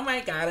like, oh my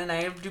God, and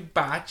I have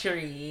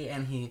debauchery.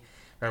 And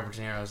Robert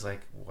De Niro's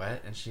like,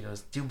 what? And she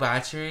goes,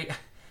 debauchery?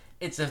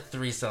 It's a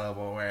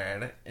 3-syllable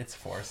word. It's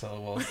 4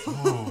 syllables.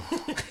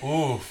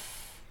 Oof.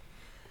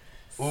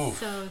 Oof.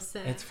 So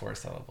sick. It's 4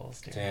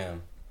 syllables, dude.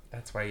 Damn.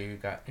 That's why you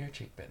got your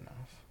cheek bitten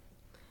off.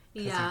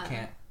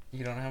 Yeah.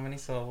 You don't know how many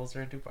syllables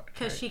are debauchery.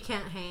 Because she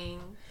can't hang.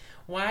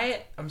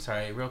 Why? I'm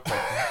sorry, real quick.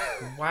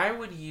 Why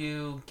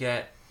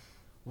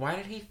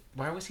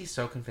was he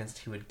so convinced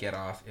he would get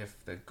off if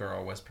the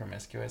girl was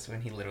promiscuous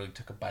when he literally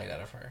took a bite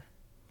out of her?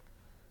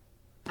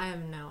 I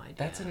have no idea.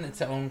 That's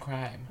its own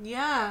crime.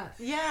 Yeah.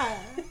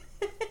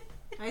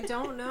 I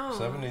don't know.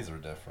 70s were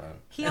different.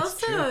 He That's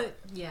also, true.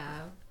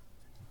 yeah.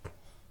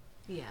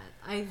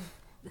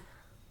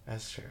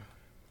 That's true.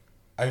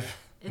 I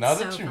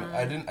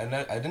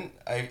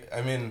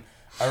mean,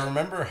 I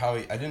remember how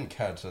I didn't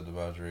catch the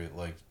debauchery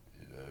like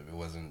it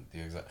wasn't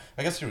the exact.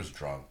 I guess he was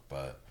drunk,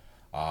 but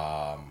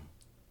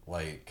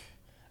like,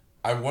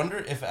 I wonder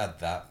if at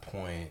that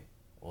point,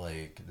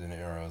 like, De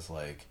Niro was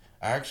like,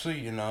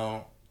 actually,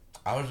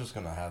 I was just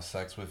gonna have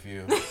sex with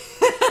you,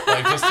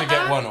 like, just to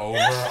get one over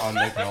on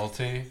Nick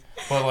Nolte.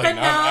 But like, but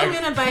now I'm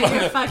gonna bite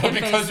your fucking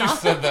face because you off.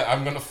 said that,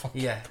 I'm gonna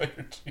fucking Yeah. bite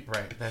your cheek.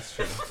 Right, that's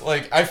true.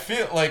 Like, I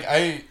feel like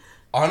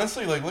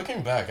honestly, like,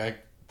 looking back,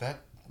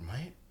 that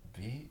might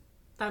be.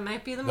 That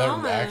might be the That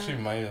moment. actually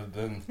might have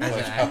been. As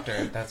like, an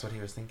actor, that's what he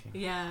was thinking.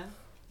 Yeah.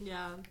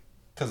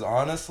 Because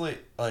honestly,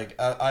 like,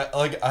 I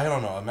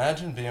don't know.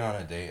 Imagine being on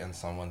a date and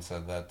someone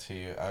said that to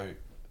you.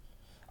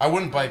 I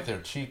wouldn't bite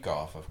their cheek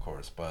off, of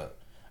course, but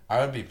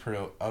I would be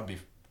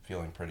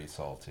feeling pretty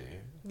salty.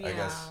 I Yeah.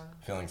 guess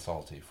feeling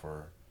salty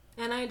for.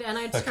 And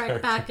I'd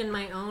strike back in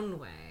my own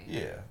way.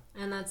 Yeah.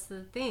 And that's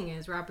the thing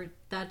is Robert.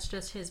 That's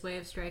just his way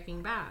of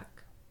striking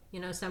back.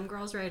 Some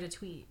girls write a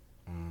tweet.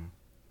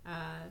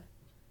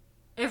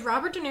 If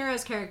Robert De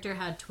Niro's character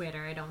had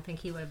Twitter, I don't think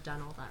he would have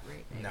done all that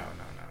writing. No.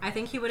 I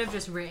think he would have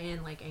just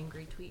written like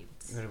angry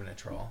tweets. He would have been a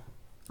troll.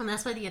 And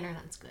that's why the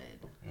internet's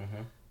good.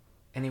 Mm-hmm.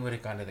 And he would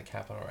have gone to the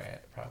Capitol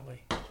riot,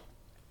 probably.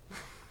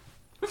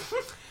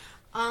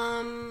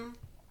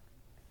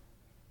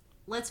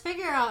 Let's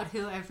figure out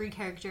who every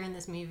character in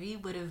this movie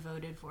would have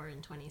voted for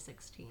in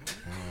 2016.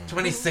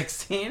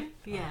 2016?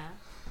 Yeah.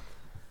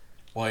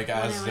 Like, When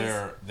as it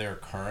was- their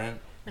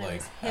current, And it like,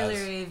 was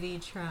Hillary v.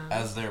 Trump.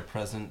 as their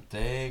present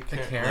day The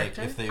like,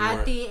 character? if they at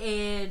were the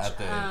age at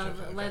the age of,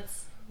 of, okay.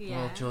 let's, yeah.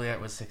 Well, Juliet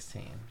was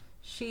 16.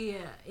 She,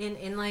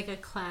 in like a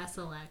class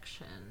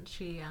election,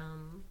 she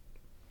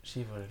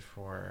voted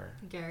for...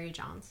 Gary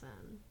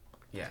Johnson.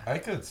 Yeah. I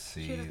could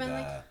see She'd have been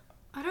like, that.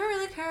 I don't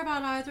really care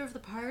about either of the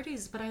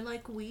parties, but I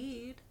like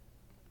weed.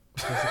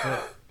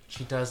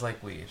 She does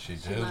like weed. She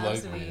She did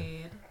loves like me.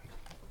 weed.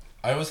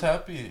 I was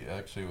happy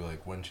actually,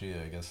 like, when she,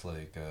 I guess,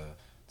 like,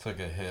 took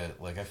a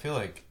hit. Like, I feel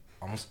like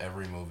almost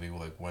every movie,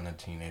 like, when a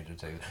teenager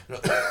takes, they're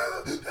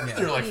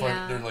like,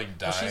 Yeah. they're like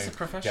dying. Well, she's a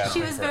professional.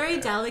 gasping She was for very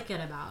air.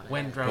 delicate about it.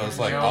 When But Robert it's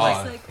De like, Niro,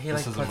 oh, like, he this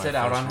like isn't puts my it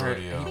out first on her.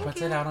 rodeo. He Thank puts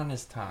you. it out on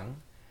his tongue,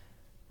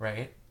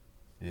 right?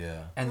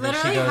 Yeah. And then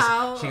Literally she goes.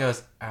 how- She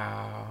goes,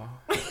 ow.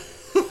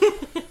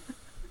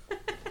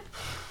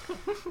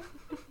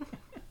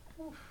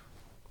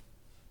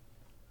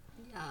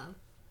 Yeah.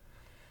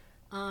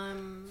 All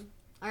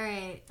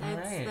right.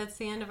 That's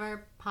the end of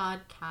our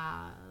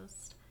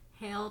podcast.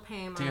 Hail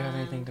Paimon. Do you have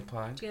anything to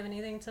plug? Do you have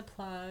anything to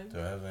plug? Do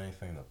I have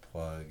anything to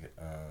plug?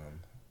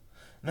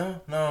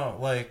 No,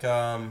 like,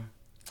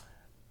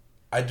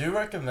 I do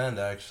recommend,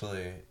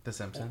 actually, The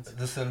Simpsons.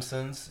 The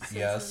Simpsons,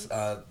 yes,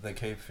 the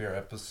Cape Fear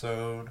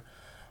episode.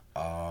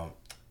 I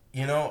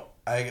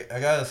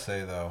gotta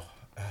say, though,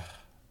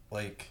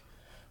 like,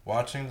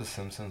 watching The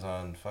Simpsons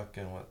on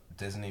fucking,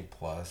 Disney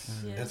Plus,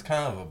 Yeah. it's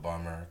kind of a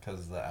bummer,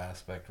 because the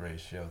aspect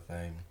ratio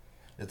thing.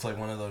 It's like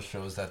one of those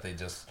shows that they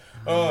just,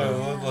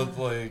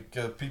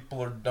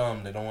 people are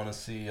dumb. They don't want to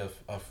see a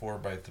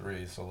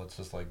 4x3, so let's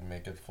just, like,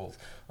 make it full.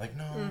 Like,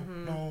 no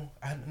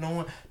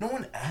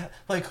one,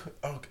 like,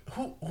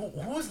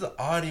 who is the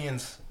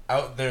audience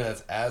out there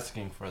that's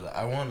asking for that?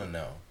 I want to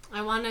know.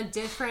 I want a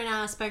different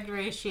aspect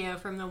ratio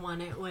from the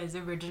one it was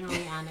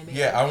originally animated.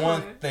 Yeah, I for.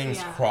 want things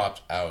Yeah.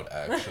 cropped out,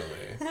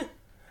 actually.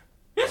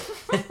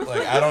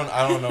 Like, I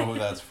don't know who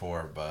that's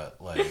for,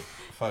 but, like,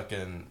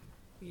 fucking...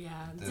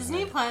 Yeah, Disney.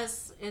 Disney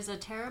Plus is a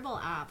terrible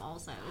app.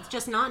 Also, it's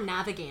just not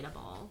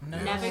navigatable. No.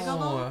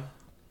 Navigable.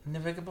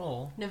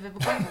 Navigable.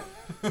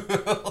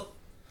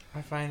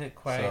 I find it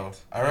quite. So,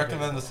 I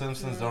recommend The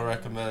Simpsons. Don't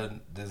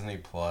recommend Disney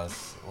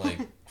Plus. Like,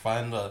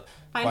 find it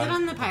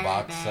on the Pirate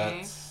box Bay.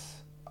 sets.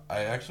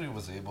 I actually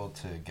was able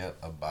to get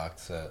a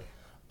box set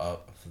of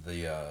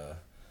the.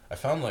 I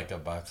found like a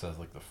box set of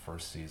like the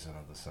first season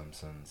of The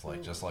Simpsons,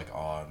 like just like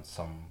on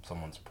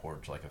someone's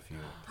porch like a few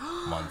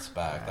months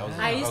back. That was.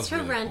 I that used was to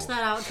really rent cool.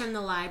 that out from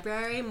the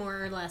library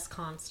more or less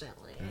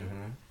constantly.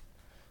 Mm-hmm.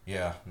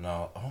 Yeah,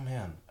 no. Oh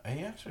man, I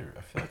feel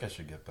like I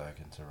should get back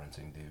into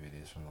renting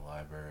DVDs from the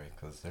library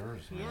because there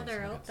was. Yeah,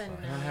 they're some good open stuff.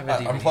 I don't have now. a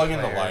DVD I'm plugging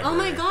the player. library. Oh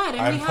my God,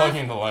 and I'm we have-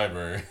 plugging the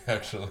library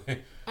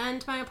actually.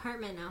 And my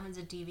apartment now has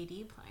a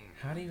DVD player.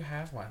 How do you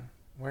have one?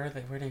 Where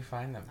do you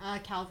find them?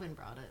 Calvin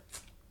brought it.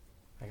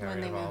 I got when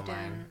rid they of all moved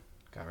mine. in.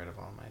 Got rid of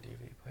all my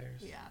DVD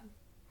players. Yeah.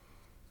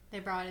 They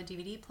brought a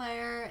DVD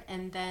player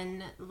and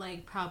then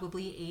like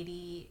probably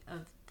 80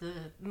 of the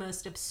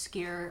most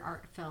obscure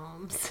art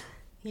films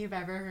you've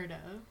ever heard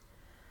of.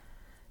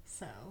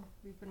 So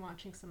we've been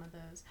watching some of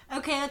those.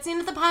 Okay, that's the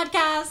end of the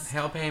podcast.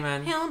 Hail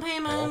Payman. Hail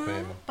Paimon. Hail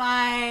Paimon.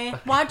 Bye.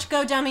 Watch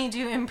Go Dummy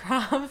do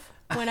improv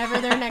whenever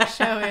their next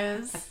show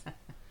is.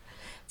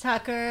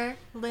 Tucker,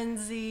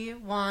 Lindsay,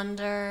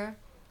 Wander,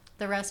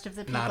 the rest of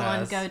the people Not on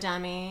us. Go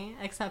Dummy,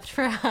 except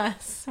for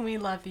us. We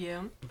love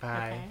you.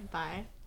 Bye. Okay, bye.